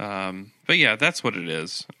 But yeah, that's what it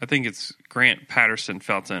is. I think it's Grant, Patterson,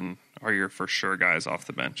 Felton are your for sure guys off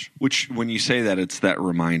the bench. Which, when you say that, it's that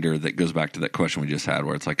reminder that goes back to that question we just had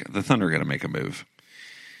where it's like the Thunder are going to make a move.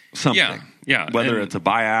 Something. Yeah. Whether And- it's a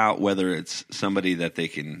buyout, whether it's somebody that they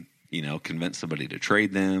can, convince somebody to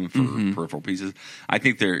trade them for peripheral pieces. I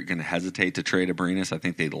think they're going to hesitate to trade Abrinas. I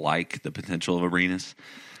think they like the potential of Abrinas.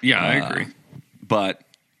 Yeah, I agree. But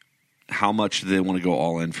how much they want to go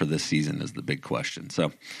all in for this season is the big question.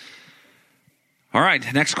 So, all right,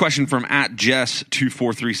 next question from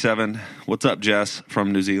 @Jess2437. What's up, Jess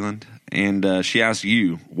from New Zealand? And she asked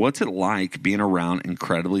you, what's it like being around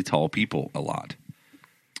incredibly tall people a lot?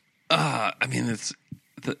 I mean,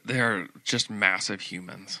 they're just massive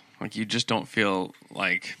humans. Like, you just don't feel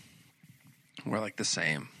like we're like the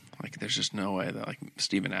same. Like, there's just no way that like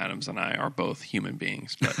Steven Adams and I are both human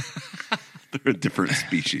beings, but They're a different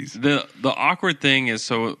species. The awkward thing is,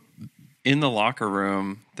 so in the locker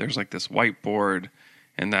room, there's like this whiteboard,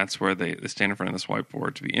 and that's where they stand in front of this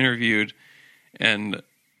whiteboard to be interviewed, and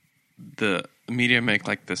the media make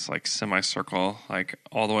like this like semicircle like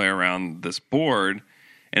all the way around this board,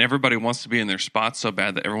 and everybody wants to be in their spot so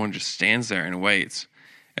bad that everyone just stands there and waits,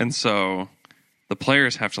 and so the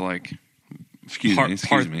players have to like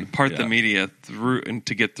part the media through and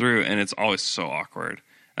to get through, and it's always so awkward.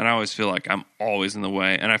 And I always feel like I'm always in the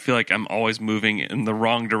way, and I feel like I'm always moving in the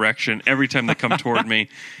wrong direction every time they come toward me,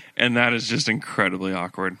 and that is just incredibly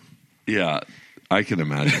awkward. Yeah, I can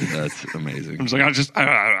imagine. That's amazing. I'm just like,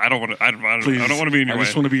 I don't want to. I don't want to be in your way. I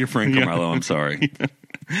just want to be your friend, Carmelo. I'm sorry.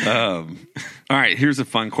 All right, here's a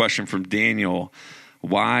fun question from Daniel.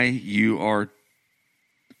 Why you are?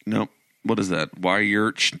 Nope. What is that? Why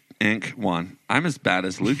you're Inc. one? I'm as bad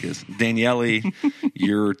as Lucas. Daniele,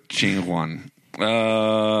 you're Ching one.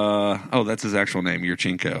 That's his actual name,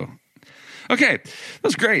 Yurchenko. Okay,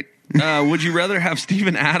 that's great. Would you rather have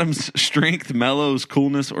Steven Adams' strength, Melo's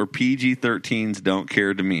coolness, or PG-13's don't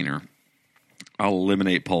care demeanor? I'll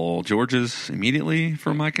eliminate Paul George's immediately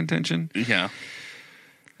from my contention. Yeah.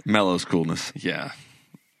 Melo's coolness. Yeah.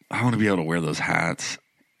 I want to be able to wear those hats.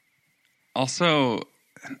 Also,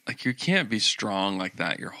 like, you can't be strong like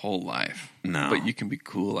that your whole life. No. But you can be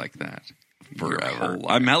cool like that. Forever.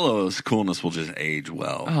 Melo's coolness will just age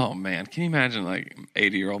well. Oh, man. Can you imagine, like,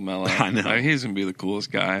 80-year-old Melo? I know. Like, he's going to be the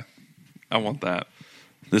coolest guy. I want that.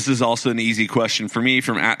 This is also an easy question for me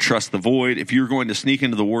from @TrustTheVoid. If you were going to sneak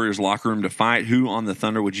into the Warriors locker room to fight, who on the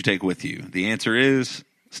Thunder would you take with you? The answer is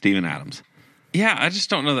Steven Adams. Yeah, I just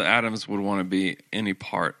don't know that Adams would want to be any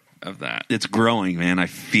part of that. It's growing, man. I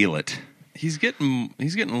feel it. He's getting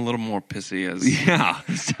a little more pissy as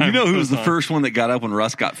You know who was the first one that got up when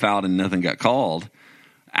Russ got fouled and nothing got called?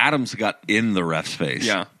 Adams got in the ref's face.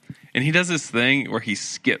 Yeah. And he does this thing where he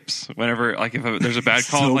skips whenever, like, if there's a bad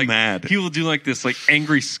call, so like, mad. He will do like this, like,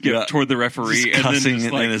 angry skip toward the referee, just and cussing then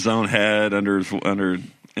just, like, in his own head under. Anyway.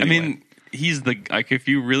 I mean, he's like, if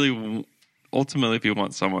you really ultimately, if you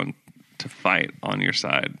want someone to fight on your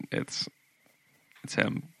side, it's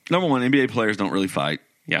him. Number one, NBA players don't really fight.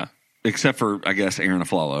 Yeah. Except for, I guess, Aaron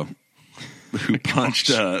Aflalo, who punched,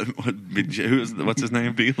 what's his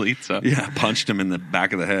name? Bielitsa. Yeah, punched him in the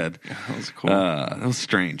back of the head. That was cool. That was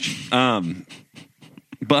strange.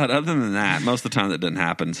 But other than that, most of the time that doesn't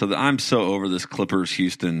happen. So I'm so over this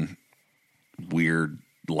Clippers-Houston weird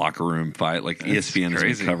locker room fight. Like, ESPN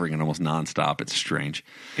has been covering it almost nonstop. It's strange.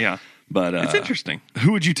 Yeah. But it's interesting.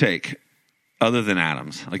 Who would you take other than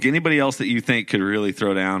Adams? Like, anybody else that you think could really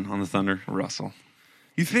throw down on the Thunder? Russell.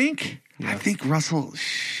 You think? Yeah. I think Russell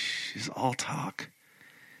is all talk.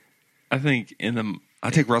 I think I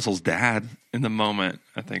take Russell's dad. In the moment,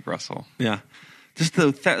 I think Russell. Yeah. Just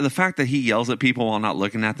the fact that he yells at people while not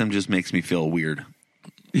looking at them just makes me feel weird.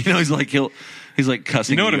 You know, he's like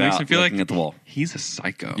cussing. You know what it makes out, me feel like? At the wall. He's a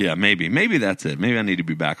psycho. Yeah, maybe that's it. Maybe I need to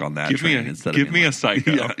be back on that. Give me a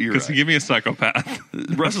psycho. Yeah, you're right. Give me a psychopath.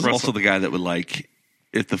 Russell's also the guy that would, like,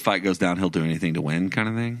 if the fight goes down, he'll do anything to win, kind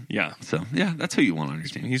of thing. Yeah. So yeah, that's who you want on your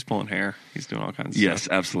team. He's pulling hair. He's doing all kinds of Yes,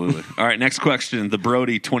 stuff. absolutely. All right, next question. The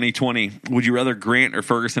Brody 2020. Would you rather Grant or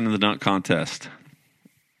Ferguson in the dunk contest?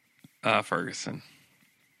 Ferguson.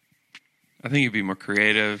 I think he'd be more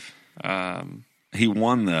creative. He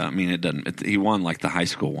won he won like the high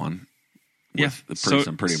school one. Yeah.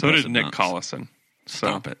 Some pretty so did impressive Nick dunks. Collison.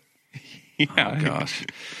 Stop it. Yeah. Oh,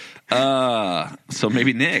 gosh. So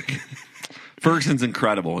maybe Nick. Ferguson's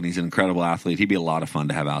incredible, and he's an incredible athlete. He'd be a lot of fun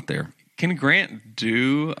to have out there. Can Grant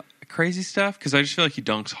do crazy stuff? Because I just feel like he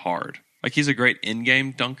dunks hard. Like, he's a great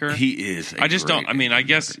in-game dunker. He is. I just don't. I mean, I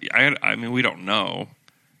guess. I mean, we don't know.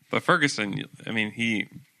 But Ferguson, I mean,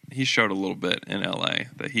 he showed a little bit in LA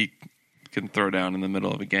that he can throw down in the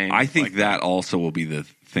middle of a game. I think like that also will be the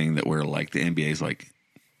thing that where, like, the NBA's like,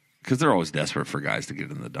 because they're always desperate for guys to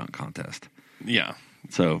get in the dunk contest. Yeah.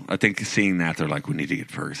 So I think seeing that, they're like, we need to get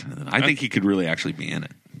Ferguson in it. I think he could really actually be in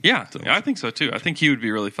it. Yeah, I think so too. I think he would be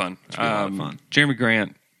really fun. It's be a lot of fun. Jeremy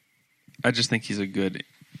Grant, I just think he's a good,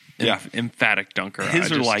 emphatic dunker.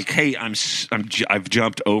 His are like, hey, I've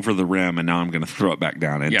jumped over the rim and now I'm going to throw it back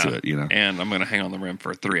down into it. You know, and I'm going to hang on the rim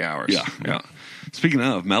for 3 hours. Yeah. Speaking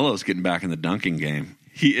of, Melo's getting back in the dunking game.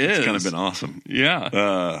 He is. It's kind of been awesome.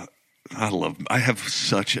 Yeah. I have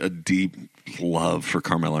such a deep love for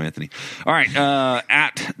Carmelo Anthony. All right,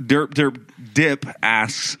 at Derp Derp Dip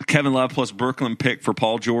asks, Kevin Love plus Brooklyn pick for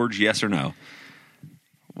Paul George, yes or no?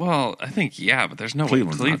 Well, I think but there's no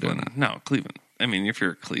Cleveland's way not doing Cleveland. that. No, Cleveland. I mean, if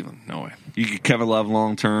you're Cleveland, no way. You get Kevin Love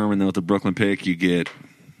long term, and then with the Brooklyn pick, you get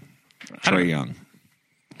Trae Young.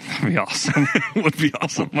 That'd be awesome. Would be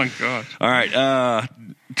awesome. Oh my god! All right,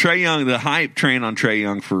 Trae Young. The hype train on Trae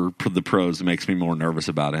Young for the pros makes me more nervous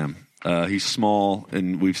about him. He's small,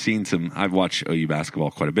 and we've seen some. I've watched OU basketball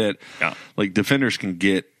quite a bit. Yeah, like defenders can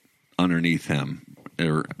get underneath him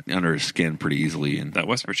or under his skin pretty easily. And that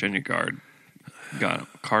West Virginia guard got him.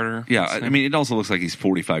 Carter. Yeah, I mean, it also looks like he's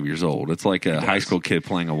 45 years old. It's like a high school kid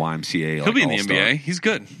playing a YMCA. He'll be in the NBA. He's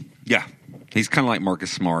good. Yeah, he's kind of like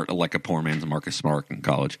Marcus Smart, like a poor man's Marcus Smart in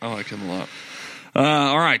college. I like him a lot.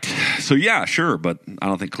 All right. So, yeah, sure, but I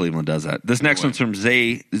don't think Cleveland does that. This next one's from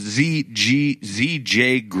ZJ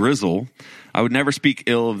Grizzle. I would never speak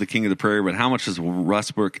ill of the King of the Prairie, but how much does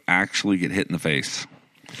Westbrook actually get hit in the face?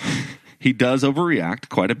 He does overreact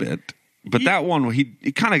quite a bit, but that one, he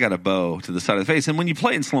kind of got a bow to the side of the face. And when you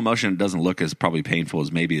play in slow motion, it doesn't look as probably painful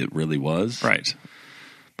as maybe it really was. Right.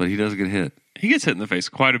 But he does get hit. He gets hit in the face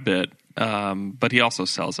quite a bit, but he also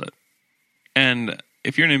sells it. And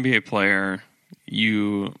if you're an NBA player,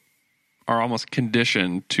 you are almost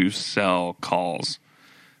conditioned to sell calls,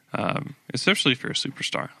 especially if you're a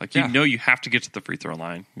superstar. Like, you know you have to get to the free throw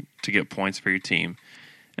line to get points for your team.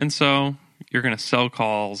 And so you're going to sell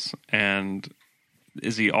calls, and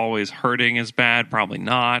is he always hurting as bad? Probably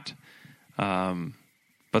not.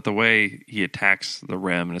 But the way he attacks the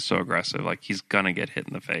rim and is so aggressive, like, he's going to get hit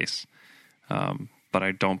in the face. But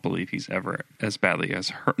I don't believe he's ever as badly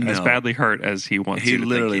hurt as he wants. He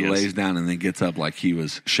literally lays down and then gets up like he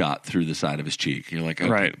was shot through the side of his cheek. You're like, okay,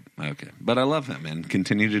 right, okay. But I love him, and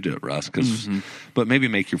continue to do it, Russ. But maybe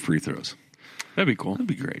make your free throws. That'd be cool. That'd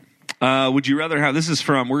be great. Would you rather have? This is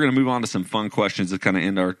from. We're going to move on to some fun questions to kind of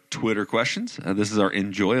end our Twitter questions. This is our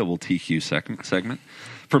enjoyable TQ segment.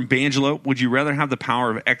 From Bangelo, would you rather have the power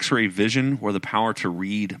of X-ray vision or the power to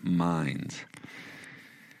read minds?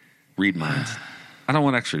 Read minds. I don't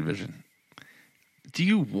want X-ray vision. Do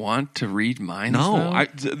you want to read minds? No.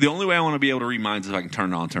 The only way I want to be able to read minds is if I can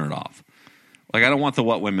turn it on, turn it off. Like, I don't want the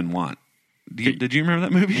What Women Want. Did you remember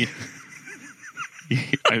that movie?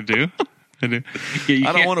 I do. Yeah,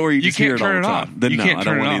 I don't want to where you just hear it all the time. Then no, I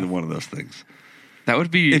don't want either one of those things. That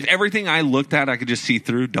would be... If everything I looked at I could just see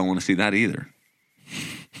through, don't want to see that either.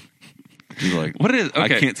 You're like, what is? Okay. I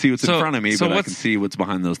can't see what's in front of me, but I can see what's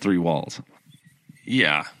behind those three walls.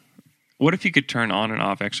 Yeah. What if you could turn on and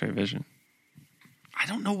off X-ray vision? I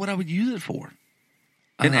don't know what I would use it for.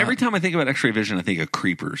 And every time I think about X-ray vision, I think of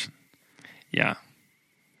creepers. Yeah.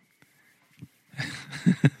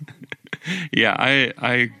 Yeah,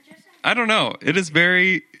 I don't know. It's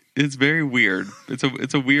very weird.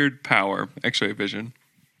 It's a weird power, X-ray vision.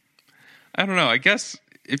 I don't know. I guess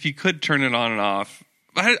if you could turn it on and off,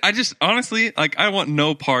 I just honestly, like, I want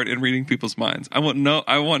no part in reading people's minds. I want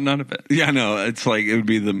none of it. Yeah, no, it's like it would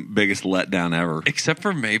be the biggest letdown ever. Except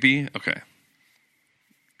for maybe, okay,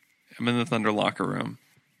 I'm in the Thunder locker room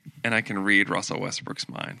and I can read Russell Westbrook's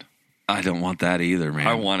mind. I don't want that either, man.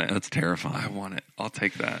 I want it. That's terrifying. I want it. I'll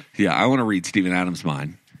take that. Yeah, I want to read Steven Adams'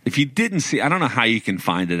 mind. If you didn't see, I don't know how you can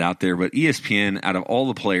find it out there, but ESPN, out of all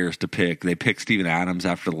the players to pick, they picked Steven Adams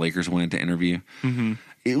after the Lakers went to interview. Mm-hmm.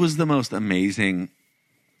 It was the most amazing.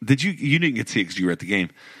 You didn't get to see it because you were at the game.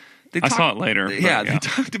 I saw it later. Yeah, they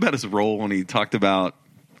talked about his role when he talked about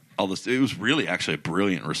all this. It was really actually a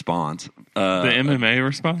brilliant response. The MMA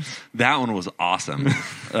response? That one was awesome.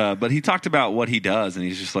 But he talked about what he does, and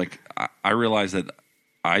he's just like, I realize that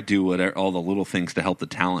I do all the little things to help the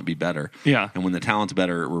talent be better. Yeah. And when the talent's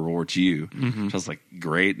better, it rewards you. Mm-hmm. So I was like,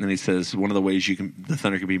 great. And then he says, one of the ways the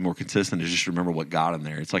Thunder can be more consistent is just remember what got him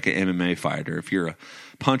there. It's like an MMA fighter. If you're a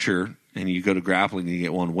puncher and you go to grappling and you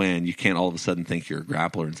get one win, you can't all of a sudden think you're a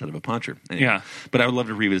grappler instead of a puncher. Anyway, yeah. But I would love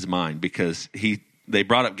to read his mind because they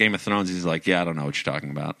brought up Game of Thrones. He's like, yeah, I don't know what you're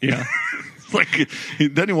talking about. Yeah. Like,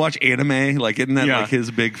 doesn't he watch anime? Like, isn't that like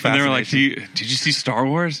his big fascination? And they were like, did you see Star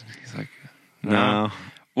Wars? He's like, no.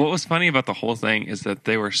 What was funny about the whole thing is that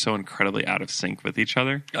they were so incredibly out of sync with each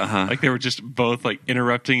other. Uh-huh. Like, they were just both, like,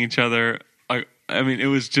 interrupting each other. I mean, it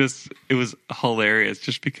was hilarious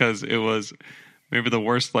just because it was maybe the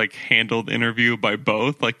worst, like, handled interview by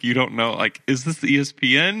both. Like, you don't know, like, is this the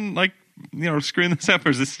ESPN, like, screwing this up, or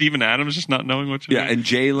is this Steven Adams just not knowing what to do? Yeah, and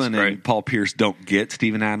Jalen and Paul Pierce don't get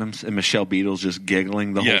Steven Adams, and Michelle Beadle's just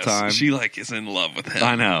giggling the whole time. She, like, is in love with him.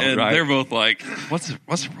 I know, and right? They're both like, what's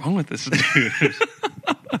wrong with this dude?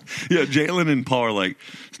 Yeah, Jalen and Paul are like,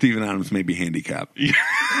 Steven Adams may be handicapped. Yeah.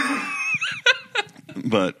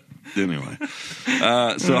 But anyway.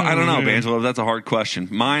 So I don't know, Angelo. That's a hard question.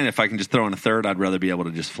 Mine, if I can just throw in a third, I'd rather be able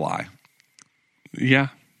to just fly. Yeah,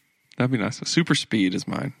 that'd be nice. Super speed is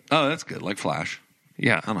mine. Oh, that's good. Like Flash.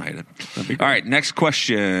 Yeah. I don't hate it. All right, next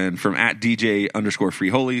question from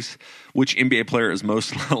 @DJ_FreeHolies. Which NBA player is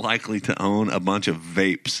most likely to own a bunch of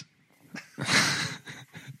vapes?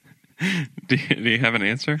 Do you have an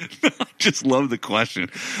answer? I just love the question.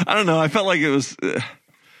 I don't know. I felt like it was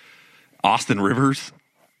Austin Rivers.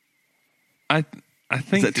 I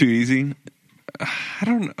think Is that too easy? I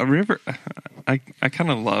don't know. I kind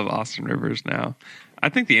of love Austin Rivers now. I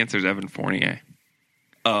think the answer is Evan Fournier.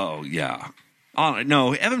 Oh, yeah. Oh,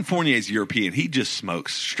 no, Evan Fournier is European. He just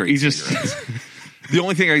smokes straight cigarettes. The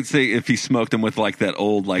only thing I could say, if he smoked them with like that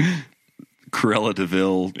old like Cruella de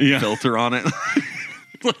Vil filter on it.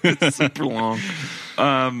 It's super long.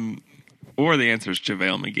 Or the answer is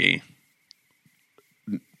JaVale McGee.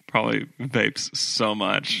 Probably vapes so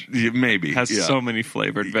much. Yeah, maybe. Has so many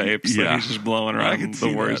flavored vapes that he's just blowing around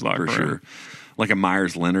the Warriors locker room. Sure. Like a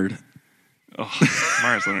Myers Leonard. Oh,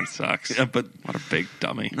 Myers Leonard sucks. Yeah, but what a big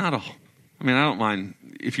dummy. I don't mind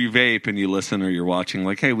if you vape and you listen or you're watching,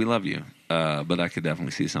 like, hey, we love you. But I could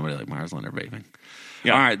definitely see somebody like Myers Leonard vaping.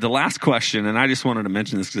 Yeah. All right, the last question, and I just wanted to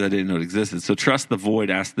mention this because I didn't know it existed. So Trust the Void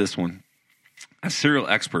asked this one. As cereal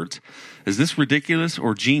experts, is this ridiculous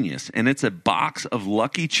or genius? And it's a box of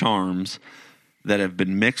Lucky Charms that have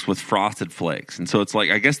been mixed with Frosted Flakes. And so it's like,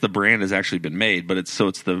 I guess the brand has actually been made, but it's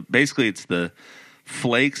the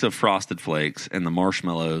flakes of Frosted Flakes and the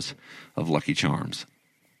marshmallows of Lucky Charms.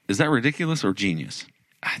 Is that ridiculous or genius?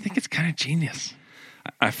 I think it's kind of genius.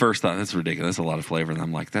 I first thought that's ridiculous. That's a lot of flavor. And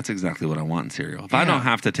I'm like, that's exactly what I want in cereal. If I don't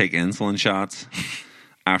have to take insulin shots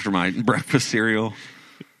after my breakfast cereal,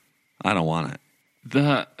 I don't want it.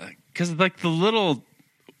 Because like what are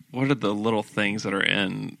the little things that are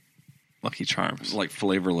in Lucky Charms? Like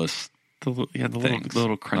flavorless. The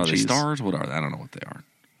little crunchies. Are they stars? What are they? I don't know what they are.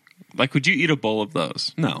 Like, would you eat a bowl of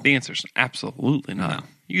those? No. The answer is absolutely not. No.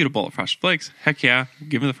 You eat a bowl of Frosted Flakes? Heck yeah.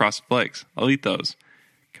 Give me the Frosted Flakes. I'll eat those.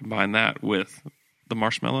 Combine that with the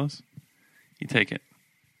marshmallows. You take it.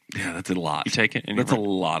 Yeah, that's a lot. You take it and that's a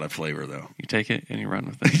lot of flavor, though. You take it and you run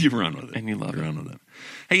with it. You run with it. And you love it. Run with it.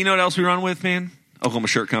 Hey, you know what else we run with, man? Oklahoma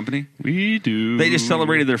Shirt Company. We do. They just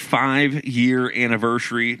celebrated their 5-year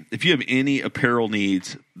anniversary. If you have any apparel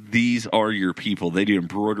needs, these are your people. They do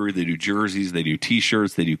embroidery, they do jerseys, they do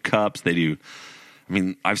T-shirts, they do cups,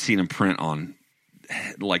 I've seen them print on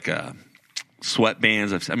like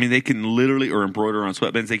sweatbands. They can literally or embroider on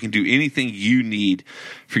sweatbands. They can do anything you need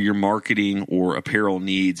for your marketing or apparel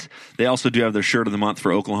needs. They also do have their shirt of the month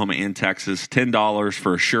for Oklahoma and Texas. $10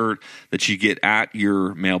 for a shirt that you get at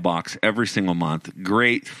your mailbox every single month.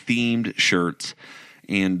 Great themed shirts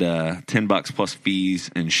and $10 plus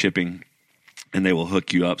fees and shipping, and they will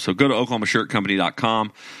hook you up. So go to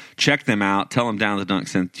OklahomaShirtCompany.com. Check them out. Tell them Down the Dunk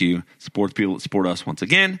sent you. Support the people that support us once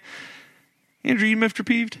again. Andrew, you miffed or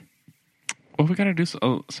peeved? Well, we got to do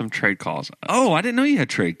some trade calls. Oh, I didn't know you had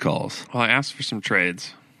trade calls. Well, I asked for some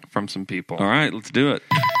trades from some people. All right, let's do it.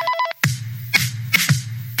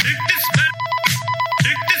 Take this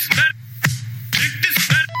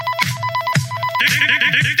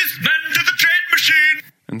man to the trade machine.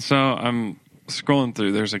 And so I'm scrolling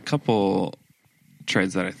through. There's a couple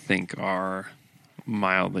trades that I think are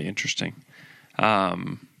mildly interesting.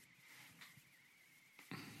 Hold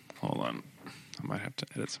on. I might have to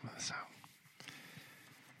edit some of this out.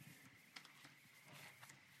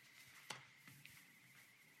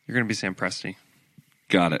 You're going to be Sam Presti.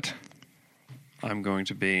 Got it. I'm going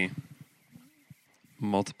to be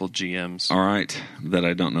multiple GMs. All right. That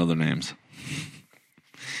I don't know their names.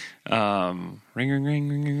 Ring, ring, ring, ring,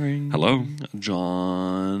 ring, ring. Hello.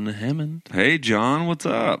 John Hammond. Hey, John. What's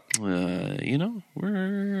up? We're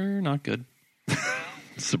not good.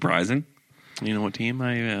 Surprising. You know what team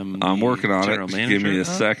I am? I'm working on it. Just give me a of?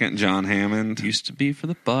 second. John Hammond. Used to be for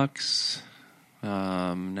the Bucks.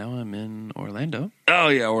 Now I'm in Orlando. Oh,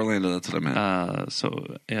 yeah, Orlando. That's what I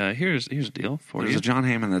meant. Here's a deal for There's you. a John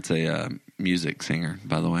Hammond that's a music singer,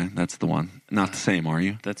 by the way. That's the one. Not the same, are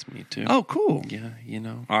you? That's me, too. Oh, cool. Yeah, you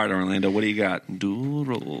know. All right, Orlando, what do you got? Dual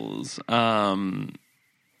roles. We'll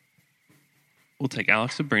take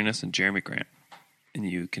Alex Abrinas and Jeremy Grant. And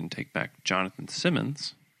you can take back Jonathan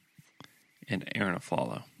Simmons and Aaron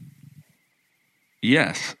Aflalo.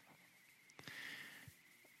 Yes.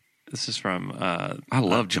 This is from... I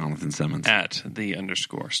love Jonathan Simmons. At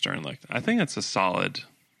 _Sternlicht. I think that's a solid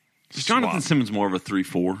Is Jonathan swap. Simmons more of a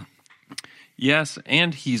 3-4? Yes,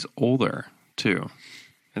 and he's older, too.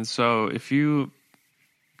 And so if you...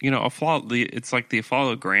 it's like the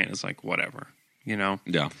Aflalo Grant is like whatever, you know?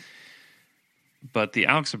 Yeah. But the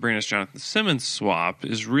Alex Abrinas, Jonathan Simmons swap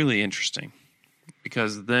is really interesting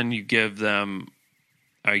because then you give them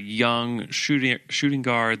a young shooting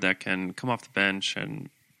guard that can come off the bench and,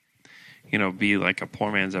 be like a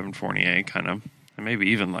poor man's Evan Fournier kind of, and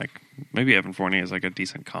maybe Evan Fournier is like a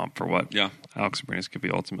decent comp for what Alex Abrinas could be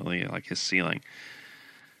ultimately like his ceiling.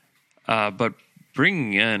 But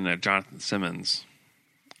bringing in a Jonathan Simmons,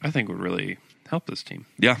 I think would really help this team.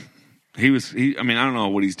 Yeah. I don't know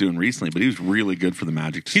what he's doing recently, but he was really good for the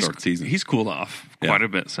Magic to start the season. He's cooled off quite a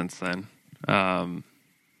bit since then.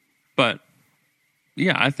 But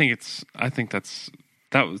yeah, I think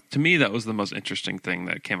that was the most interesting thing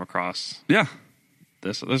that came across. Yeah.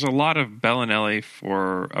 There's a lot of Bellinelli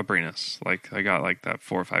for Abrinas. Like I got like that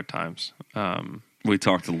 4 or 5 times. We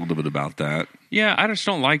talked a little bit about that. Yeah, I just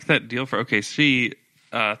don't like that deal for OKC.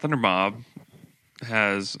 Thunder Mob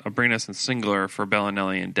has Abrinas and Singler for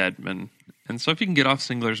Bellinelli and Dedmon. And so if you can get off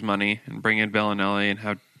Singler's money and bring in Bellinelli and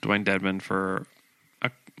have Dwayne Dedmon for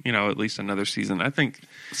at least another season, I think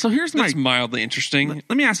so. Here's that's mildly interesting.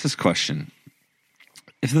 Let me ask this question: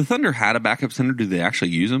 if the Thunder had a backup center, do they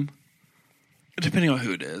actually use him? Depending on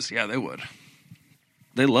who it is, yeah, they would.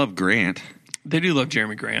 They love Grant. They do love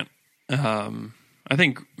Jeremy Grant. I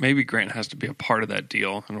think maybe Grant has to be a part of that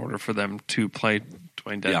deal in order for them to play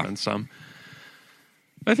Dwayne Dedmon some.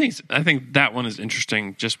 I think that one is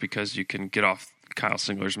interesting just because you can get off Kyle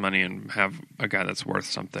Singler's money and have a guy that's worth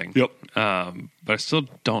something. Yep. But I still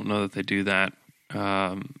don't know that they do that.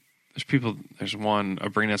 There's one,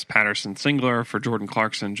 Abrinas, Patterson, Singler for Jordan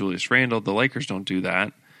Clarkson, Julius Randle. The Lakers don't do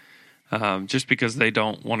that just because they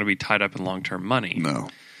don't want to be tied up in long-term money. No.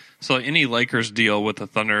 So any Lakers deal with the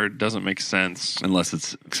Thunder doesn't make sense unless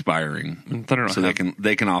it's expiring. And Thunder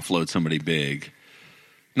they can offload somebody big.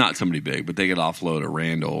 Not somebody big, but they could offload a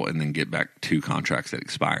Randall and then get back 2 contracts that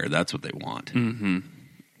expire. That's what they want.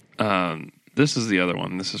 Mm-hmm. This is the other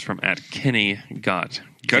one. This is from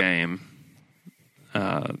 @KennyGotGame.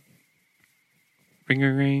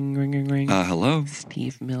 Ring. Hello.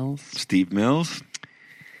 Steve Mills. Steve Mills.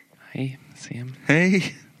 Hi, Sam.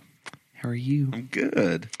 Hey. How are you? I'm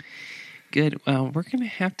good. Good. Well, we're going to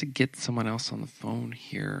have to get someone else on the phone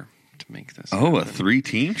here to make this happen. A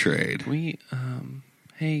 3-team trade.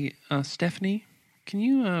 Hey, Stephanie, can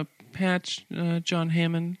you patch John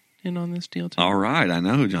Hammond in on this deal too? All right. I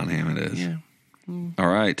know who John Hammond is. Yeah. All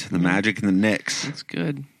right. The Magic and the Knicks. That's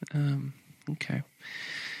good. Okay.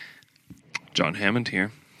 John Hammond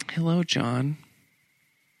here. Hello, John.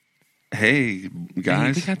 Hey,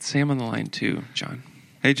 guys. Hey, we got Sam on the line too, John.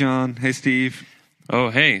 Hey, John. Hey, Steve.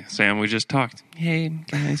 Oh, hey, Sam. We just talked. Hey,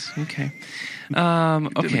 guys. Okay.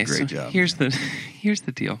 Okay. Great job. Here's the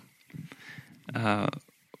deal.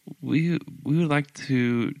 We would like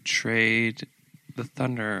to trade the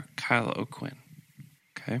Thunder Kyle O'Quinn.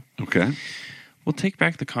 Okay. We'll take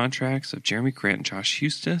back the contracts of Jeremy Grant and Josh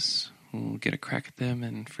Eustace. We'll get a crack at them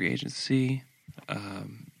in free agency.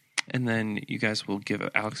 And then you guys will give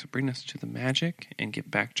Alex Abrinas to the Magic and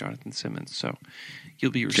get back Jonathan Simmons. So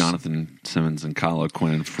you'll be Jonathan Simmons and Kyle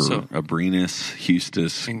O'Quinn for Abrinas,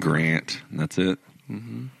 Eustace, and Grant. And that's it.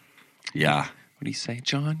 Mm-hmm. Yeah. What do you say,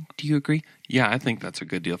 John? Do you agree? Yeah, I think that's a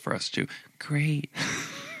good deal for us too. Great.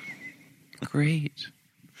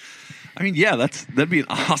 I mean, yeah, that'd be an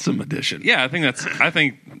awesome addition. Yeah, I think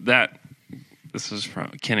that this is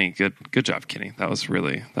from Kenny. Good job, Kenny. That was a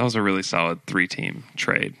really solid 3-team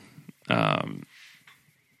trade.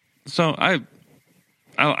 So I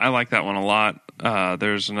like that one a lot.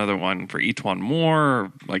 There's another one for each one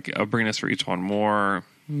more, like Abrinas for each one more.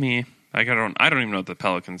 I don't even know if the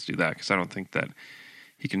Pelicans do that because I don't think that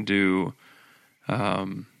he can do. I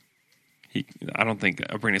don't think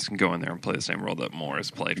Abrinas can go in there and play the same role that Moore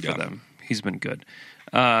has played for them. He's been good.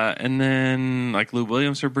 And then like Lou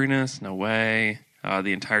Williams for Abrinas, no way.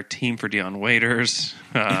 The entire team for Deion Waiters.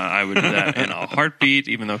 I would do that in a heartbeat,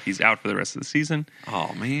 even though he's out for the rest of the season.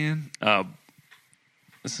 Oh man,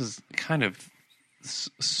 this is kind of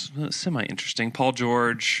semi-interesting. Paul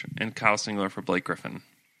George and Kyle Singler for Blake Griffin.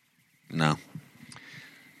 No.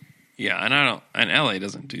 Yeah, and LA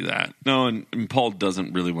doesn't do that. No, and Paul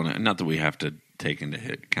doesn't really want to. Not that we have to take into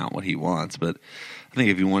account what he wants, but I think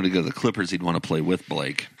if he wanted to go to the Clippers, he'd want to play with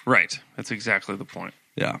Blake. Right. That's exactly the point.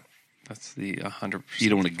 Yeah. That's the 100%. You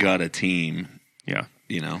don't want to gut a team. Yeah.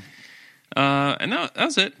 You know. And that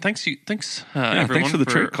was it. Thanks, everyone, thanks for the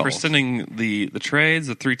trade calls. For sending the trades,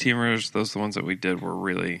 the 3-teamers. Those are the ones that we did were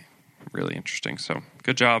really, really interesting. So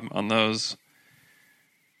good job on those.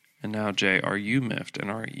 And now, Jay, are you miffed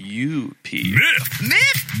and are you peeved?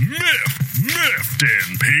 Miffed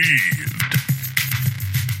and peeved.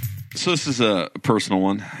 So this is a personal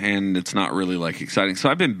one, and it's not really like exciting. So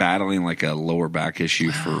I've been battling like a lower back issue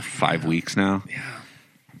for 5 weeks now. Yeah.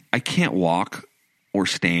 I can't walk or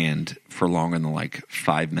stand for longer than like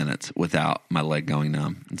 5 minutes without my leg going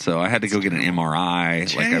numb. And so I had to go get an MRI.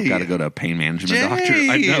 Jay. Like I've got to go to a pain management Jay. doctor.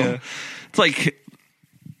 I know. It's like,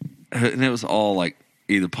 and it was all like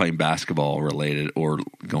either playing basketball related or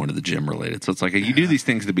going to the gym related. So it's like you do these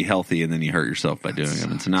things to be healthy and then you hurt yourself by doing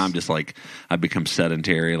them. And so now I'm just like, I've become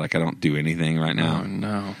sedentary. Like I don't do anything right now. Oh,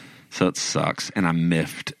 no. So it sucks. And I'm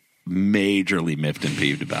majorly miffed and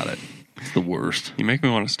peeved about it. It's the worst. You make me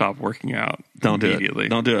want to stop working out. Don't do immediately. it.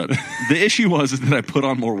 Don't do it. The issue is that I put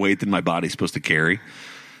on more weight than my body's supposed to carry.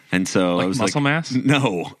 And so Like I was muscle mass?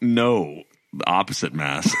 No, the opposite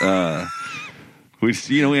mass. We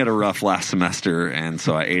had a rough last semester, and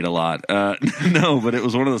so I ate a lot. No, but it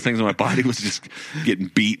was one of those things where my body was just getting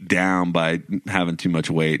beat down by having too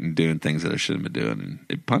much weight and doing things that I shouldn't have been doing, and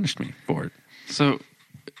it punished me for it. So,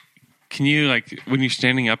 can you, like, when you're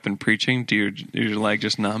standing up and preaching, do your leg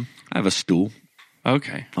just numb? I have a stool.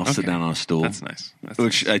 Okay. I'll sit down on a stool. That's nice.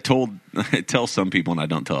 Which I tell some people, and I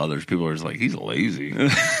don't tell others. People are just like, he's lazy.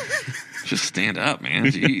 Just stand up, man.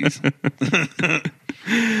 Jeez.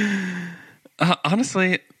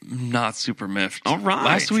 Honestly, not super miffed. All right.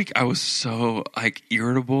 Last week, I was so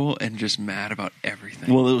irritable and just mad about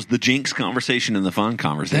everything. Well, it was the jinx conversation and the fun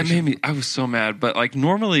conversation. That made me. I was so mad, but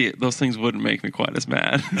normally those things wouldn't make me quite as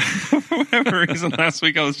mad. For whatever reason, last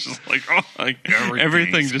week I was just like,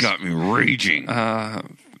 everything just got me raging.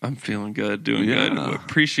 I'm feeling good, doing good.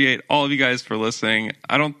 Appreciate all of you guys for listening.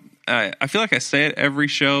 I feel like I say it every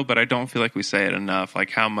show, but I don't feel like we say it enough.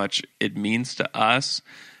 Like how much it means to us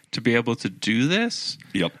to be able to do this.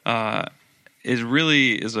 Yep.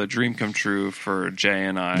 Is a dream come true for Jay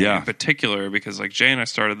and I in particular, because Jay and I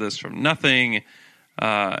started this from nothing,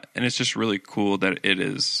 and it's just really cool that it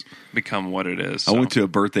has become what it is. So. I went to a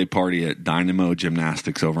birthday party at Dynamo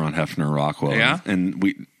Gymnastics over on Hefner Rockwell. Yeah? And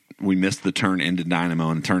we missed the turn into Dynamo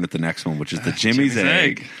and turned at the next one, which is the Jimmy's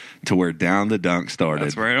Egg, to where Down the Dunk started.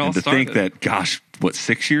 That's where it all and to started. think that, gosh,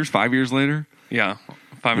 5 years later? Yeah.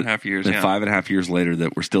 5.5 years, and 5.5 years later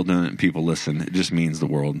that we're still doing it and people listen, it just means the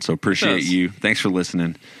world. And so appreciate you. Thanks for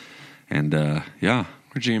listening. And we're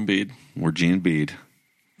G and Bede. We're G and Bede.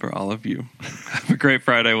 For all of you. Have a great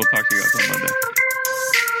Friday. We'll talk to you guys on Monday.